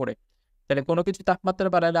উপাদানের উপরে, তাহলে কোনো কিছু তাপমাত্রা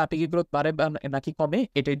বাড়ালে আপেক্ষিক গ্রোথ বাড়ে বা নাকি কমে,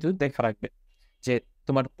 এটাই কিন্তু দেখা রাখবে যে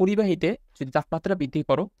তোমার পরিবাহীতে যদি তাপমাত্রা বৃদ্ধি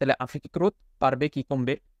করো তাহলে আপেক্ষিক গ্রোথ বাড়বে কি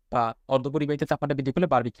কমবে, বা অর্ধপরিবাহীতে তাপমাত্রা বৃদ্ধি করলে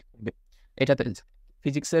বাড়বে কি কমবে। এটাতে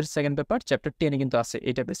ফিজিক্সের সেকেন্ড পেপার চ্যাপ্টার 10 কিন্তু আছে,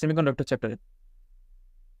 এটা সেমিকন্ডাক্টর চ্যাপ্টারে।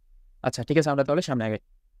 আচ্ছা ঠিক আছে, আমরা তাহলে সামনে আগে।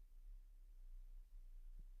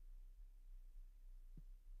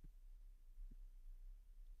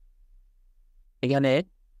 এখানে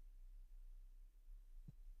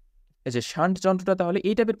এই যে শান্ট যন্ত্রটা, তাহলে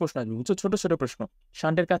এই টাইপের প্রশ্ন আসবে বুঝছো, ছোট ছোট প্রশ্ন।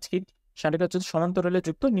 শান্টের কাজ কি? শান্টের কাজ হচ্ছে সমান্তরালে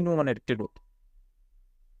যুক্ত নিম্নমানের একটি রোধ।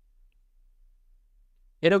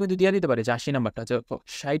 এটাও কিন্তু দিয়ে দিতে পারে যে 80 নাম্বারটা, যে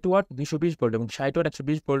 60 ওয়াট 220 ভোল্ট এবং 60 ওয়াট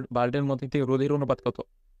 120 ভোল্ট বাল্বের মধ্যে থেকে রোধের অনুপাত কত।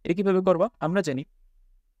 এটা কিভাবে করবা? আমরা জানি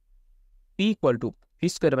P equal to V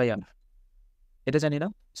square by আর, এটা জানি না।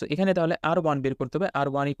 সো এখানে তাহলে আর ওয়ান বের করতে হবে, আর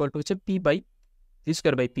ওয়ান ইকুয়াল টু হচ্ছে P by V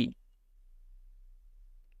square by P.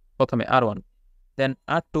 প্রথমে আর ওয়ান, দেন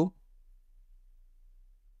আর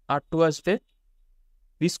টু আসবে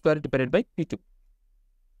V square divided by P two.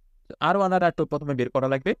 R one R two প্রথমে বের করা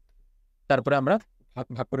লাগবে, তারপরে আমরা ভাগ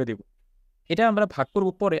ভাগ করে দিব। এটা আমরা ভাগ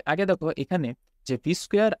করবো পরে। আগে দেখো এখানে যে ভি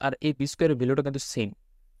স্কোয়ার আর এই ভি স্কোয়ারের ভ্যালুটা কিন্তু সেম,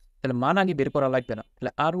 তাহলে মান আগে বের করা লাগবে না।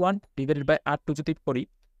 তাহলে আর one divided by R two যদি করি,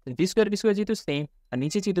 ভি স্কোয়ার যেহেতু সেম আর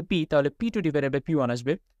নিচে যেহেতু পি, তাহলে P two divided by P one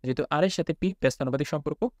আসবে, যেহেতু আর এর সাথে পি ব্যস্তানুপাতিক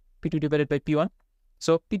সম্পর্ক, P two divided by P one.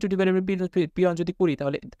 So P two divided by P one যদি করি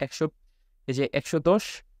তাহলে 100, এই যে 110,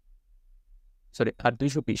 সরি আর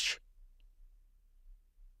 220।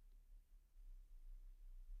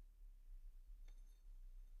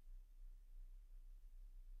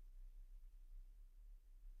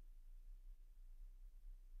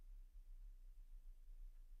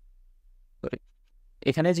 সরি,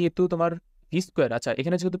 এখানে যেহেতু তোমার ভি স্কোয়ার, আচ্ছা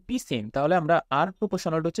এখানে যেহেতু পি সেম, তাহলে আমরা আর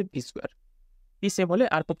প্রপোর্শনাল হচ্ছে ভি স্কোয়ার, পি সেম হলে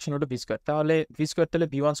আর প্রপোর্শনাল টু ভি স্কোয়ার, তাহলে ভি স্কোয়ার তাহলে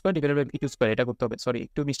V one square divided by V two square, এটা করতে হবে। সরি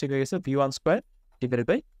একটু মিস্টেক হয়ে গেছে, V one square divided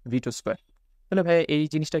by V two square. তাহলে ভাই এই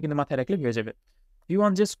জিনিসটা কিন্তু মাথায় রাখলে হয়ে যাবে। ভি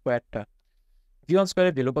ওয়ান যে স্কোয়ারটা, ভি ওয়ান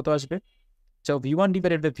স্কোয়ারের ভ্যালু কত আসবে? চাও V one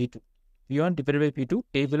divided by V two, V one divided by V two,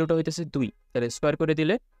 এই ভ্যালুটা হইতেছে 2, তাহলে স্কোয়ার করে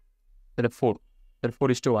দিলে তাহলে 4, তাহলে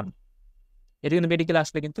 4:1। এটা কিন্তু মেডিকেল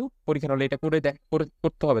আসলে কিন্তু পরীক্ষার হলে এটা করে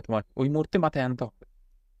করতে হবে, তোমার ওই মুহূর্তে মাথায় আনতে হবে।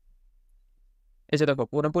 এই যে দেখো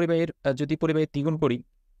পুরো পরিবাহীর যদি পরিবাহী দ্বিগুণ করি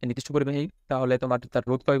নির্দিষ্ট পরিবাহী, তাহলে তোমার তার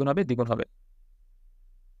রোধ কয়গুণ হবে? দ্বিগুণ হবে।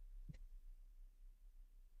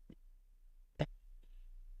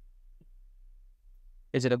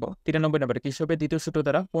 এই যে দেখো 93 নম্বরে কৃষকের দ্বিতীয় সূত্র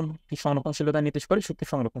দ্বারা কোন সংরক্ষণশীলতা নির্দেশ করে? শক্তি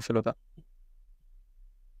সংরক্ষণশীলতা।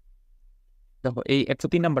 দেখো এই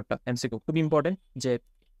 103 নাম্বারটা এমসিকিউ খুব ইম্পর্টেন্ট, যে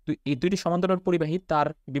এই দুইটি সমান্তরাল পরিবাহী তার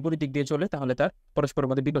বিপরীত দিক দিয়ে চলে, তাহলে তার পরস্পরের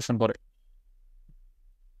মধ্যে বিকর্ষণ পড়ে।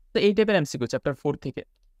 তো এই টাইপের এমসিকিউ চ্যাপ্টার 4 থেকে,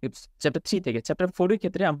 চ্যাপ্টার 3 থেকে। চ্যাপ্টার 4 এর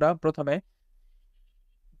ক্ষেত্রে আমরা প্রথমে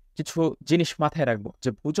কিছু জিনিস মাথায় রাখবো, যে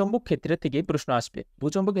ভূচম্বক ক্ষেত্রের থেকে প্রশ্ন আসবে।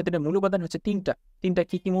 ভূচম্বক ক্ষেত্রের মূল উপাদান হচ্ছে তিনটা। তিনটা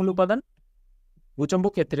কি কি মূল উপাদান?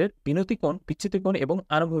 ভূচম্বক ক্ষেত্রের বিনতি কোণ, বিচ্যুতি কোণ এবং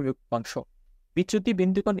আনুভূমিক অংশ। বিচ্যুতি,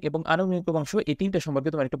 বিনতি কোণ এবং আনুভূমিক অংশ, এই তিনটা সম্পর্কে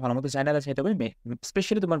তোমার একটু ভালো মতো জানা চাইতে হবে,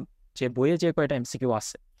 স্পেশালি তোমার যে বইয়ে যে কয়টা এমসিকিউ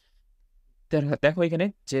আছে। দেখো এখানে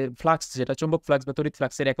যে ফ্লাক্স, যেটা চুম্বক ফ্লাক্স বা তড়িৎ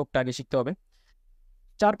ফ্লাক্সের এককটা আগে শিখতে হবে।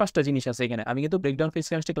 4-5টা জিনিস আছে এখানে, আমি কিন্তু ব্রেকডাউন ফিজিক্স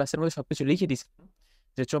কেমিস্ট্রি ক্লাসের মধ্যে সবকিছু লিখে দিচ্ছি,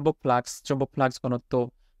 যে চুম্বক ফ্লাক্স ঘনত্ব,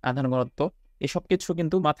 আধান ঘনত্ব, এসব কিছু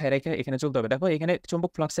কিন্তু মাথায় রেখে এখানে চলতে হবে। দেখো এখানে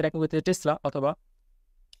চুম্বক ফ্লাক্সের একক হচ্ছে টেসলা অথবা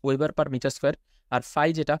ওয়েবার পার মিটার স্কোয়ার, আর ফাই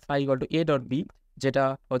যেটা phi equal to A dot B, যেটা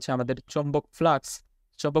হচ্ছে আমাদের চুম্বক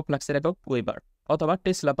ফ্লাক্সের একক ওয়েবার অথবা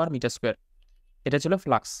টেসলা পার মিটার স্কোয়ার, এটা ছিল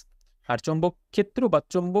ফ্লাক্স। আর চুম্বক ক্ষেত্র বা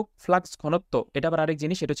চুম্বক ফ্লাক্স ঘনত্ব, এটা আবার আরেক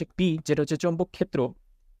জিনিস, এটা হচ্ছে পি, যেটা হচ্ছে চুম্বক ক্ষেত্র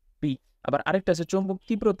পি। আবার আরেকটা আছে চুম্বক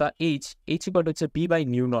তীব্রতা এইচ ইকুয়াল হচ্ছে B by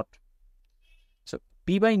new not. So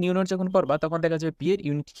B by new not যখন করবা তখন দেখা যাবে বি এর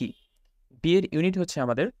ইউনিট কি? বি এর ইউনিট হচ্ছে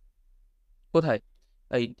আমাদের কোথায়?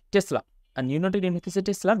 এই টেসলা, আর নিউ নটের ইউনিট হচ্ছে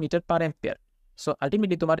Tesla metre per ampere. So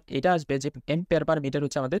ultimately তোমার এটা আসবে যে অ্যাম্পিয়ার পার মিটার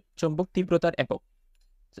হচ্ছে আমাদের চুম্বক তীব্রতার একক।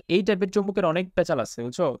 এই টাইপের চুম্বকের অনেক পেঁচাল আছে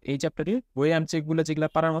বুঝছো, এই চ্যাপ্টারে বই এমসিকিউ গুলো যেগুলো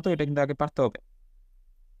পারার মতো, এটা কিন্তু আগে পারতে হবে।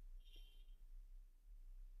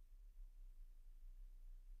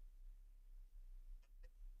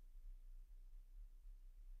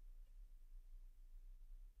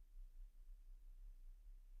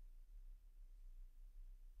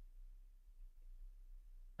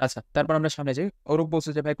 আচ্ছা তারপর আমরা সামনে যাই। অরূপ বলছে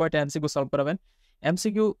যে ভাই কয়টা এমসিকিউ সলভ করাবেন।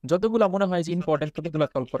 এমসিকিউ যতগুলো মনে হয় যে ইম্পর্টেন্ট ততগুলো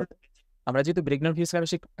সলভ করা। আমরা যেহেতু ব্রেকডাউন ফিজিক্স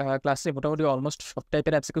কেমিস্ট্রি ক্লাসে মোটামুটি অলমোস্ট সব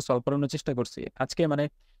টাইপের এমসিকিউ সলভ করানোর চেষ্টা করছি আজকে, মানে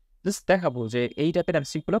জাস্ট দেখাবো যে এই টাইপের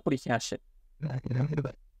এমসিকিউ গুলো পরীক্ষায় আসে।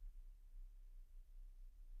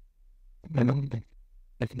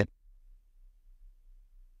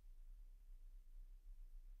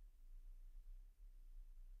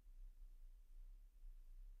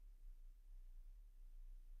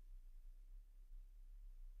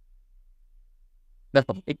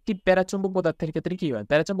 দেখো একটি প্যারাচুম্বক পদার্থের ক্ষেত্রে কি হয়,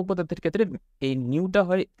 প্যারাচুম্বক পদার্থের ক্ষেত্রে এই নিউটা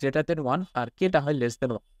হয় গ্রেটার দেন 1 আর কেটা হয় লেস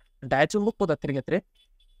দেন 1। ডায়াচুম্বক পদার্থের ক্ষেত্রে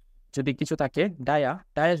যদি কিছু থাকে ডায়া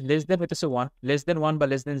লেস দেন হইতেছে 1, লেস দেন 1 বা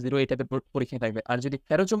লেস দেন 0 এই টাইপের পরীক্ষায় থাকবে। আর যদি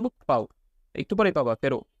ফেরোচুম্বক পাও, একটু পরেই পাবা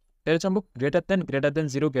ফেরোচুম্বক গ্রেটার দেন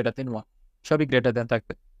 0 গ্রেটার দেন 1 সবই গ্রেটার দেন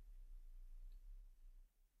থাকবে।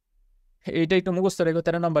 এইটা একটু মুখস্থ রেখো,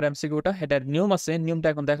 13 নম্বর এমসিকিউটা। এটার নিয়ম আছে, নিয়মটা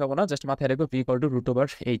এখন দেখাবো না, জাস্ট মাথায় রেখো, V equal to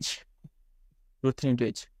 √/h, √3 ×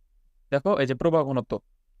 h। দেখো এই যে প্রবাহ ঘনত্ব,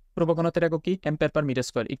 প্রবাহ ঘনত্বের একক কি, অ্যাম্পিয়ার পার মিটার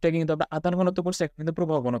স্কয়ার। একটু কিন্তু আমরা আধান ঘনত্ব পড়ছি, একটা কিন্তু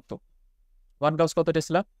প্রবাহ ঘনত্ব। 1 গাউস কত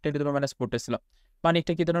টেসলা, 10⁻⁴ টেসলা। পানি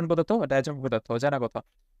একটা কি ধরনের পদার্থ, ডায়াচুম্বক পদার্থ, জানা কথা।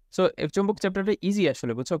 সো চুম্বক চ্যাপ্টারটা ইজি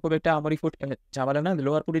আসলে, বুঝছো, খুব একটা আমারই ঝামেলা না।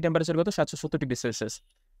 লোয়ার পুরি টেম্পারেচার কত, 770°C।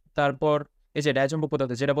 তারপর এই যে ডায়াচুম্বক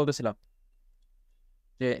পদার্থ যেটা বলতেছিলাম,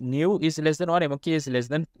 যে নিউ ইজ লেস দেন 1 এবং কে ইজ লেস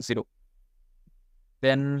দেন 0।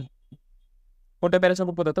 দেন কোনটা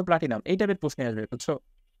প্যারাচুম্বক পদার্থ, প্লাটিনাম। এই টাইপের প্রশ্ন আসবে, বুঝছো,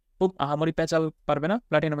 খুব আহামরি পেঁচাল পারবে না।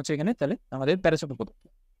 প্লাটিনাম হচ্ছে এখানে তাহলে আমাদের প্যারাচুম্বক পদার্থ।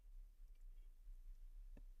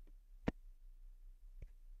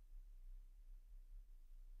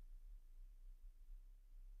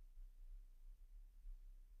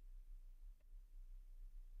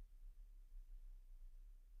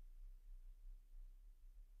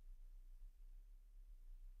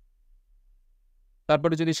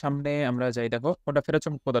 তারপরে যদি সামনে আমরা যাই, দেখো ওটা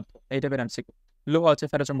ফেরোচুম্বক পদার্থ, এই টাইপের এমসিকিউ। লোহা হচ্ছে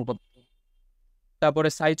ফেরোচুম্বক পদার্থ। তারপরে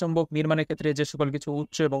সাই চুম্বক নির্মাণের ক্ষেত্রে যে সকল কিছু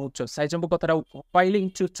উচ্চ এবং উচ্চ, সাই চুম্বক কথাটা পাইলে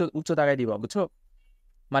উচ্চ উচ্চ উচ্চ দাগায় দিবা, বুঝছো,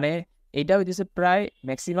 মানে এইটা হইতেছে প্রায়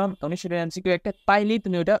ম্যাক্সিমাম 19 এমসিকিউ একটা পাইলেই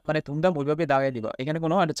তুমি ওটা মানে ধুমধাম ওইভাবে দাগায় দিবা, এখানে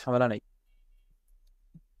কোনো একটা ঝামেলা নাই।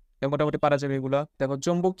 মোটামুটি পারা যাবে এগুলা। দেখো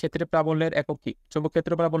চুম্বক ক্ষেত্রে প্রাবল্যের একক কি, চুম্বক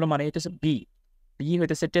ক্ষেত্রে প্রাবল্য মানে হইতেছে বি, বি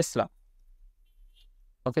হইতেছে টেসলা।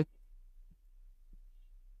 ওকে,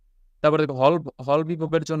 তারপরে দেখো হল হল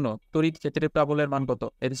বিভবের জন্য তড়িৎ ক্ষেত্রের প্রাবল্যের মান কত,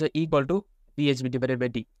 এটা হচ্ছে equal to VHV divided by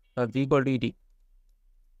D, V equal to ED.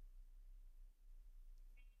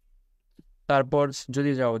 তারপর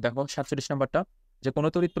যদি যাও দেখো 47 নাম্বারটা, যে কোনো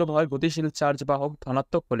তড়িৎ প্রবাহের গতিশীল চার্জ বাহক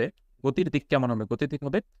ধনাত্মক হলে গতির দিক কেমন হবে, গতির দিক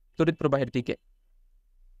হবে তড়িৎ প্রবাহের দিকে।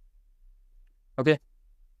 ওকে,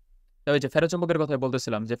 তবে যে ফেরোচুম্বকের কথা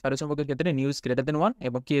বলতেছিলাম, যে ফেরোচুম্বকের ক্ষেত্রে নিউ ইজ গ্রেটার দেন 1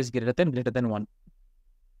 এবং কে ইজ গ্রেটার দেন 1।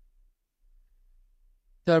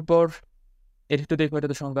 তারপর এর একটু দেখবো, এটা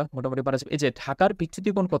তো সংজ্ঞা মোটামুটি পারা যাবে। এই যে ঢাকার বিচ্যুতি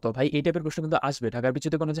কোণ কত, ভাই এই টাইপের প্রশ্ন কিন্তু আসবে। ঢাকার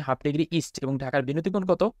বিচ্যুতি কোণ হচ্ছে ½ ডিগ্রি ইস্ট, এবং ঢাকার বিনতি কোণ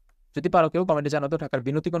কত, যদি পারো কেউ কমেন্টে জানাতো ঢাকার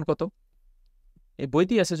বিনতি কোণ কত। এই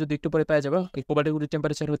বইতেই আছে, যদি একটু পরে পাওয়া যাবে। এই কোবাল্টিক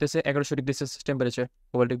টেম্পারেচার হতেছে 1100°C টেম্পারেচার,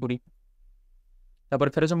 কোবাল্টিক। তারপরে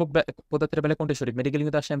ফেরোচুম্বক পদার্থের বেলায় কোনটা সঠিক, মেডিকেল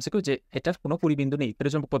কিন্তু আসে এমসিকিউ যে এটার কোনো পরিবিন্দু নেই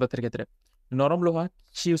ফেরোচুম্বক পদার্থের ক্ষেত্রে। নরম লোহা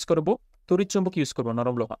ইউজ করবো, তড়িৎ চুম্বক ইউজ করবো,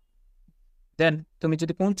 নরম লোহা। দেন তুমি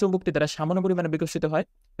যদি কোন চুম্বকটি দ্বারা সামান্য পরিমাণে বিকশিত হয়,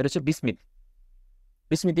 এটা হচ্ছে বিসমিথ।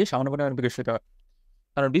 বিসমিথ দিয়ে সামান্য পরিমাণে বিকশিত হয়,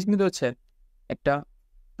 কারণ বিসমিথ হচ্ছে একটা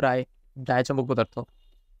প্রায় ডায়াচুম্বক পদার্থ।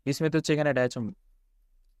 বিসমিথ হচ্ছে এখানে ডায়াচুম্বক।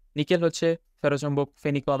 নিকেল হচ্ছে ফেরোচুম্বক,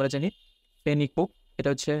 ফেনিকো আমরা জানি, ফেনিকো এটা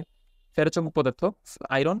হচ্ছে ফেরোচুম্বক পদার্থ,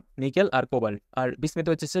 আয়রন, নিকেল আর কোবাল্ট। আর বিসমিথ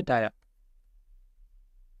হচ্ছে ডায়া।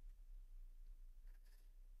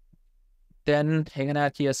 দেন এখানে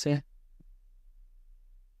আর কি আছে,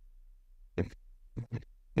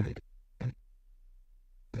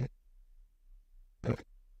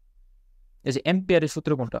 এই যে এম্পিয়ারের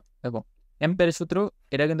সূত্র কোনটা, দেখো এম্পিয়ারের সূত্র,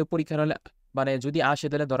 এটা কিন্তু পরীক্ষার হলে মানে যদি আসে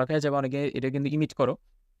তাহলে ধরা খাওয়া যাবে অনেকে, এটা কিন্তু ইমিট করো,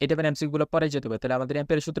 এটা মানে এমসিকিউ গুলো পরে যেতে হবে। তাহলে আমাদের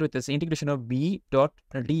এম্পিয়ারের সূত্র হইতেছে ইন্টিগ্রেশন অফ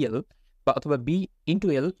B.dl বা অথবা B ×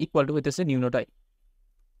 L ইকুয়াল টু হইতেছে নিউনটাই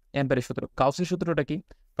এম্পিয়ারের সূত্র। গাউসের সূত্রটা কি,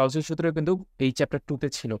 গাউসের সূত্র কিন্তু এই চ্যাপ্টার 2 তে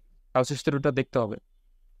ছিল, গাউসের সূত্রটা দেখতে হবে।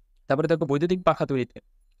 তারপরে দেখো বৈদ্যুতিক পাখা তৈরিতে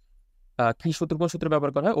কি সূত্র, কোন সূত্র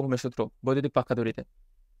ব্যবহার করা হয়, ওহমের সূত্র বৈদ্যুতিক পাখা তৈরিতে।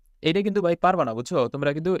 এটা কিন্তু ভাই পারবা না, বুঝছো, তোমরা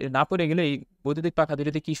কিন্তু না পড়ে গেলে এই বৈদ্যুতিক পাখা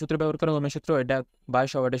তৈরিতে কি সূত্র ব্যবহার করা, ওহমের সূত্র, এটা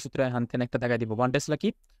 22 ওয়াটের সূত্র হানতেন একটা দেখাই দিব। 1 টেসলা কি,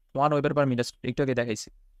 1 ওয়েবার/মিটার, একটু আগে দেখাইছি।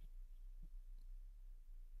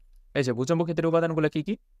 এই যে ভূচম্বক ক্ষেত্রের উপাদানগুলো কি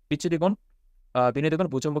কি, বিচ্যুতি কোণ, বিনতি কোণ,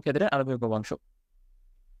 ভূচম্বক ক্ষেত্রের আণবিক অংশ।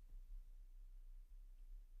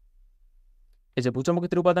 এই যে ভূচম্বক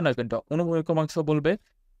ক্ষেত্রের উপাদান আর কিন্তু অনুভূমিক অংশ বলবে,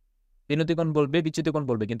 বিনতি কোণ বলবে, বিচ্যুতি কোণ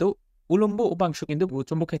বলবে, কিন্তু উলম্ব উপাংশ কিন্তু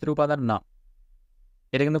ভূচম্বক ক্ষেত্রের উপাদান না।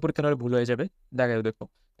 এটা কিন্তু পরীক্ষার হলে ভুল হয়ে যাবে। দেখাও দেখো,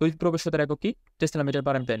 তড়িৎ প্রবেশতার একক কি, Tesla metre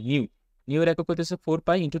per ampere. New এর একক হইতেছে 4π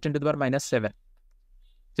 × 10⁻⁷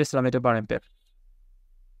 টেসলা মিটার পার অ্যাম্পিয়ার।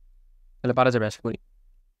 তাহলে পারা যাবে আশা করি।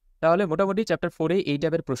 তাহলে মোটামুটি চ্যাপ্টার 4-এ এই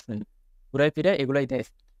টাইপের প্রশ্ন ঘুরাই ফিরে এগুলাই দেয়।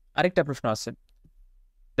 আরেকটা প্রশ্ন আছে,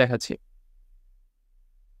 দেখাচ্ছি।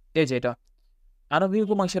 এই যে এটা আণবিক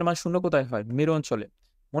উপাংশের মান শূন্য কোথায় হয়, মেরু অঞ্চলে।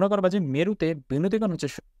 মনে করবা যে মেরুতে বিনতিকোণ হচ্ছে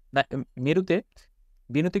মেরুতে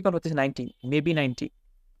বিনতিকোণ হচ্ছে 90, মেবি 90,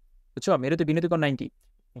 বুঝছো, মেরুতে বিনতিকোণ 90,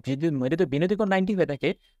 যদি মেরুতে বিনতি কোণ 90 হয়ে থাকে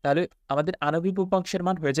তাহলে আমাদের আণবিক উপাংশের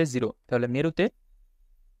মান হয়ে যায় 0। তাহলে মেরুতে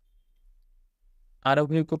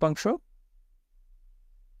আণবিক উপাংশ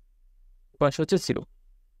হচ্ছে 0।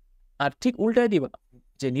 আর ঠিক উল্টায় দিব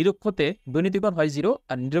যে নিরক্ষতে বিনতি কোণ হয় 0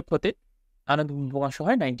 আর নিরক্ষতে আণবিক উপাংশ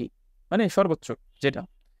হয় 90, মানে সর্বোচ্চ যেটা।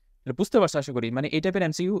 বুঝতে পারছো আশা করি, মানে এই টাইপের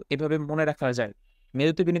এমসিকিউ এভাবে মনে রাখা যায়।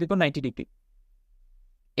 মেরুতে বিনতি কোণ 90 ডিগ্রি,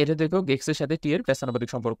 এটা দেখো এক্স এর সাথে টি এর ব্যস্তানুপাতিক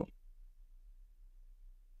সম্পর্ক।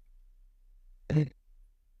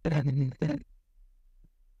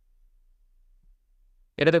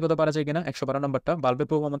 এটা দেখো তো পারা যায় কিনা। 112 নম্বরটা, বাল্বের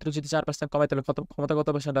প্রবাহমাত্রা যদি 4% কমায় তাহলে ক্ষমতা কত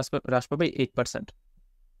পার্সেন্ট হ্রাস পাবে? 8%।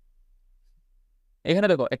 এখানে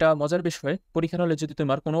দেখো এটা মজার বিষয়, পরীক্ষার হলে যদি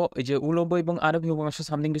তোমার কোনো এই যে উলম্ব এবং আণবিক উপাংশ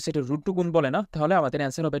সামথিং কিছু এটা রুট টু গুণ বলে না, তাহলে আমাদের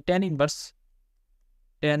অ্যান্সার হবে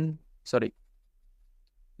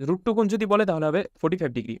রুট টু গুণ যদি বলে তাহলে হবে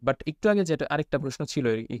 45 ডিগ্রি। বাট একটু আগে যেটা আরেকটা প্রশ্ন ছিল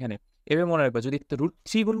এখানে, এভাবে মনে রাখবে, যদি রুট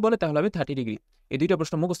 3 গুণ বলে তাহলে হবে 30 ডিগ্রি। এই দুইটা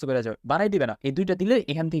প্রশ্ন মুখস্থ করে যাবে, বাড়াই দিবে না, এই দুইটা দিলে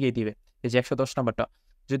এখান থেকেই দিবে। এই যে 110 নাম্বারটা,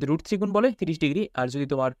 যদি রুট 3 গুণ বলে 30 ডিগ্রি, আর যদি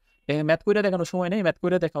তোমার ম্যাথ করে দেখানোর সময় নেই, ম্যাথ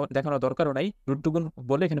করে দেখানোর দরকারও নাই, রুট টু গুণ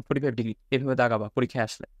বলে এখানে 45 ডিগ্রি, এভাবে দাগাবা পরীক্ষায়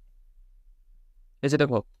আসলে। এই যে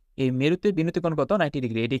দেখো এই মেরুতে বিনতি কোণ কত? 90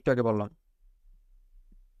 ডিগ্রি, এটি একটু আগে বললাম।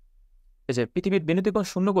 এই যে পৃথিবীর বিনতি কোণ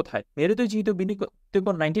শূন্য কোথায়? মেরুতে যেহেতু বিনতি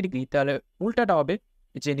কোণ 90 ডিগ্রি, তাহলে উল্টাটা হবে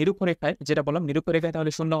যে নিরক্ষরেখায়, যেটা বললাম নিরক্ষরেখায়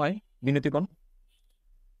তাহলে শূন্য হয় বিনতি কোণ।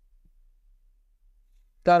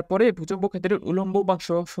 তারপরে ভূচম্ব ক্ষেত্রের উলম্ব উপাংশ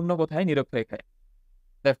শূন্য কোথায়? নিরক্ষরেখায়।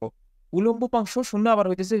 দেখো উলম্ব উপাংশ শূন্য আবার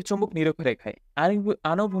হইতেছে চৌম্বক নিরক্ষরেখায়, আর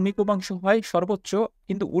আনুভূমিক উপাংশ হয় সর্বোচ্চ,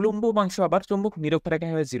 কিন্তু উলম্ব উপাংশ আবার চৌম্বক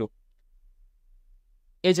নিরক্ষরেখায় হয় 0।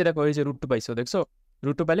 এই যে দেখো এই যে রুট টু পাইছো, দেখছো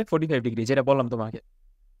রুট টু পাইলে 45 ডিগ্রি, যেটা বললাম তোমাকে।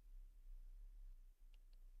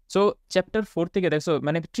 সো চ্যাপ্টার 4 থেকে দেখছো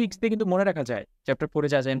মানে ট্রিক্স দিয়ে কিন্তু মনে রাখা যায়, চ্যাপ্টার 4-এ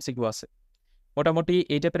যা যা এমসিকিউ আছে মোটামুটি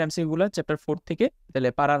এই টাইপের এমসিকিউ গুলো চ্যাপ্টার 4 থেকে তাহলে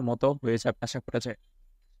পারার মতো হয়ে যাবে আশা করা যায়।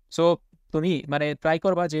 সো তুমি মানে ট্রাই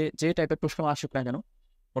করবা যে যে টাইপের প্রশ্ন আসুক না কেন,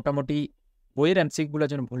 মোটামুটি বইয়ের এমসিকিউ গুলো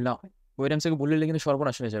যেন ভুল না হয়। বইয়ের এমসিকিউ ভুল হলে কিন্তু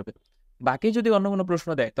সর্বনাশ হয়ে যাবে। বাকি যদি অন্য কোনো প্রশ্ন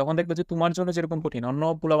দেয় তখন দেখবে যে তোমার জন্য যেরকম কঠিন অন্য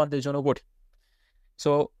পোলাবানদের জন্য কঠিন।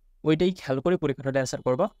 সো ওইটাই খেয়াল করে পরীক্ষাটা অ্যান্সার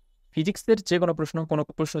করবা। ফিজিক্সের যে কোনো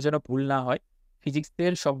প্রশ্ন যেন ভুল না হয়।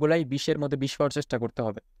 ফিজিক্সের সবগুলাই 20-এর মধ্যে 20 পাওয়ার চেষ্টা করতে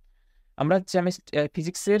হবে। আমরা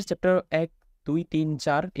ফিজিক্সের চ্যাপ্টার 1, 2, 3,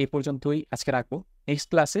 4 এই পর্যন্তই আজকে রাখবো। নেক্সট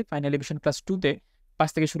ক্লাসে ফাইনাল রিভিশন ক্লাস 2-তে 5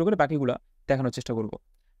 থেকে শুরু করে বাকিগুলো দেখানোর চেষ্টা করবো।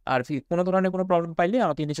 আর কোনো ধরনের কোনো প্রবলেম পাইলে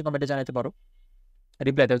আমাকে নিচে কমেন্টে জানাতে পারো,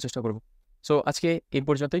 রিপ্লাই দেওয়ার চেষ্টা করবো। সো আজকে এই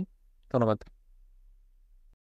পর্যন্তই, ধন্যবাদ।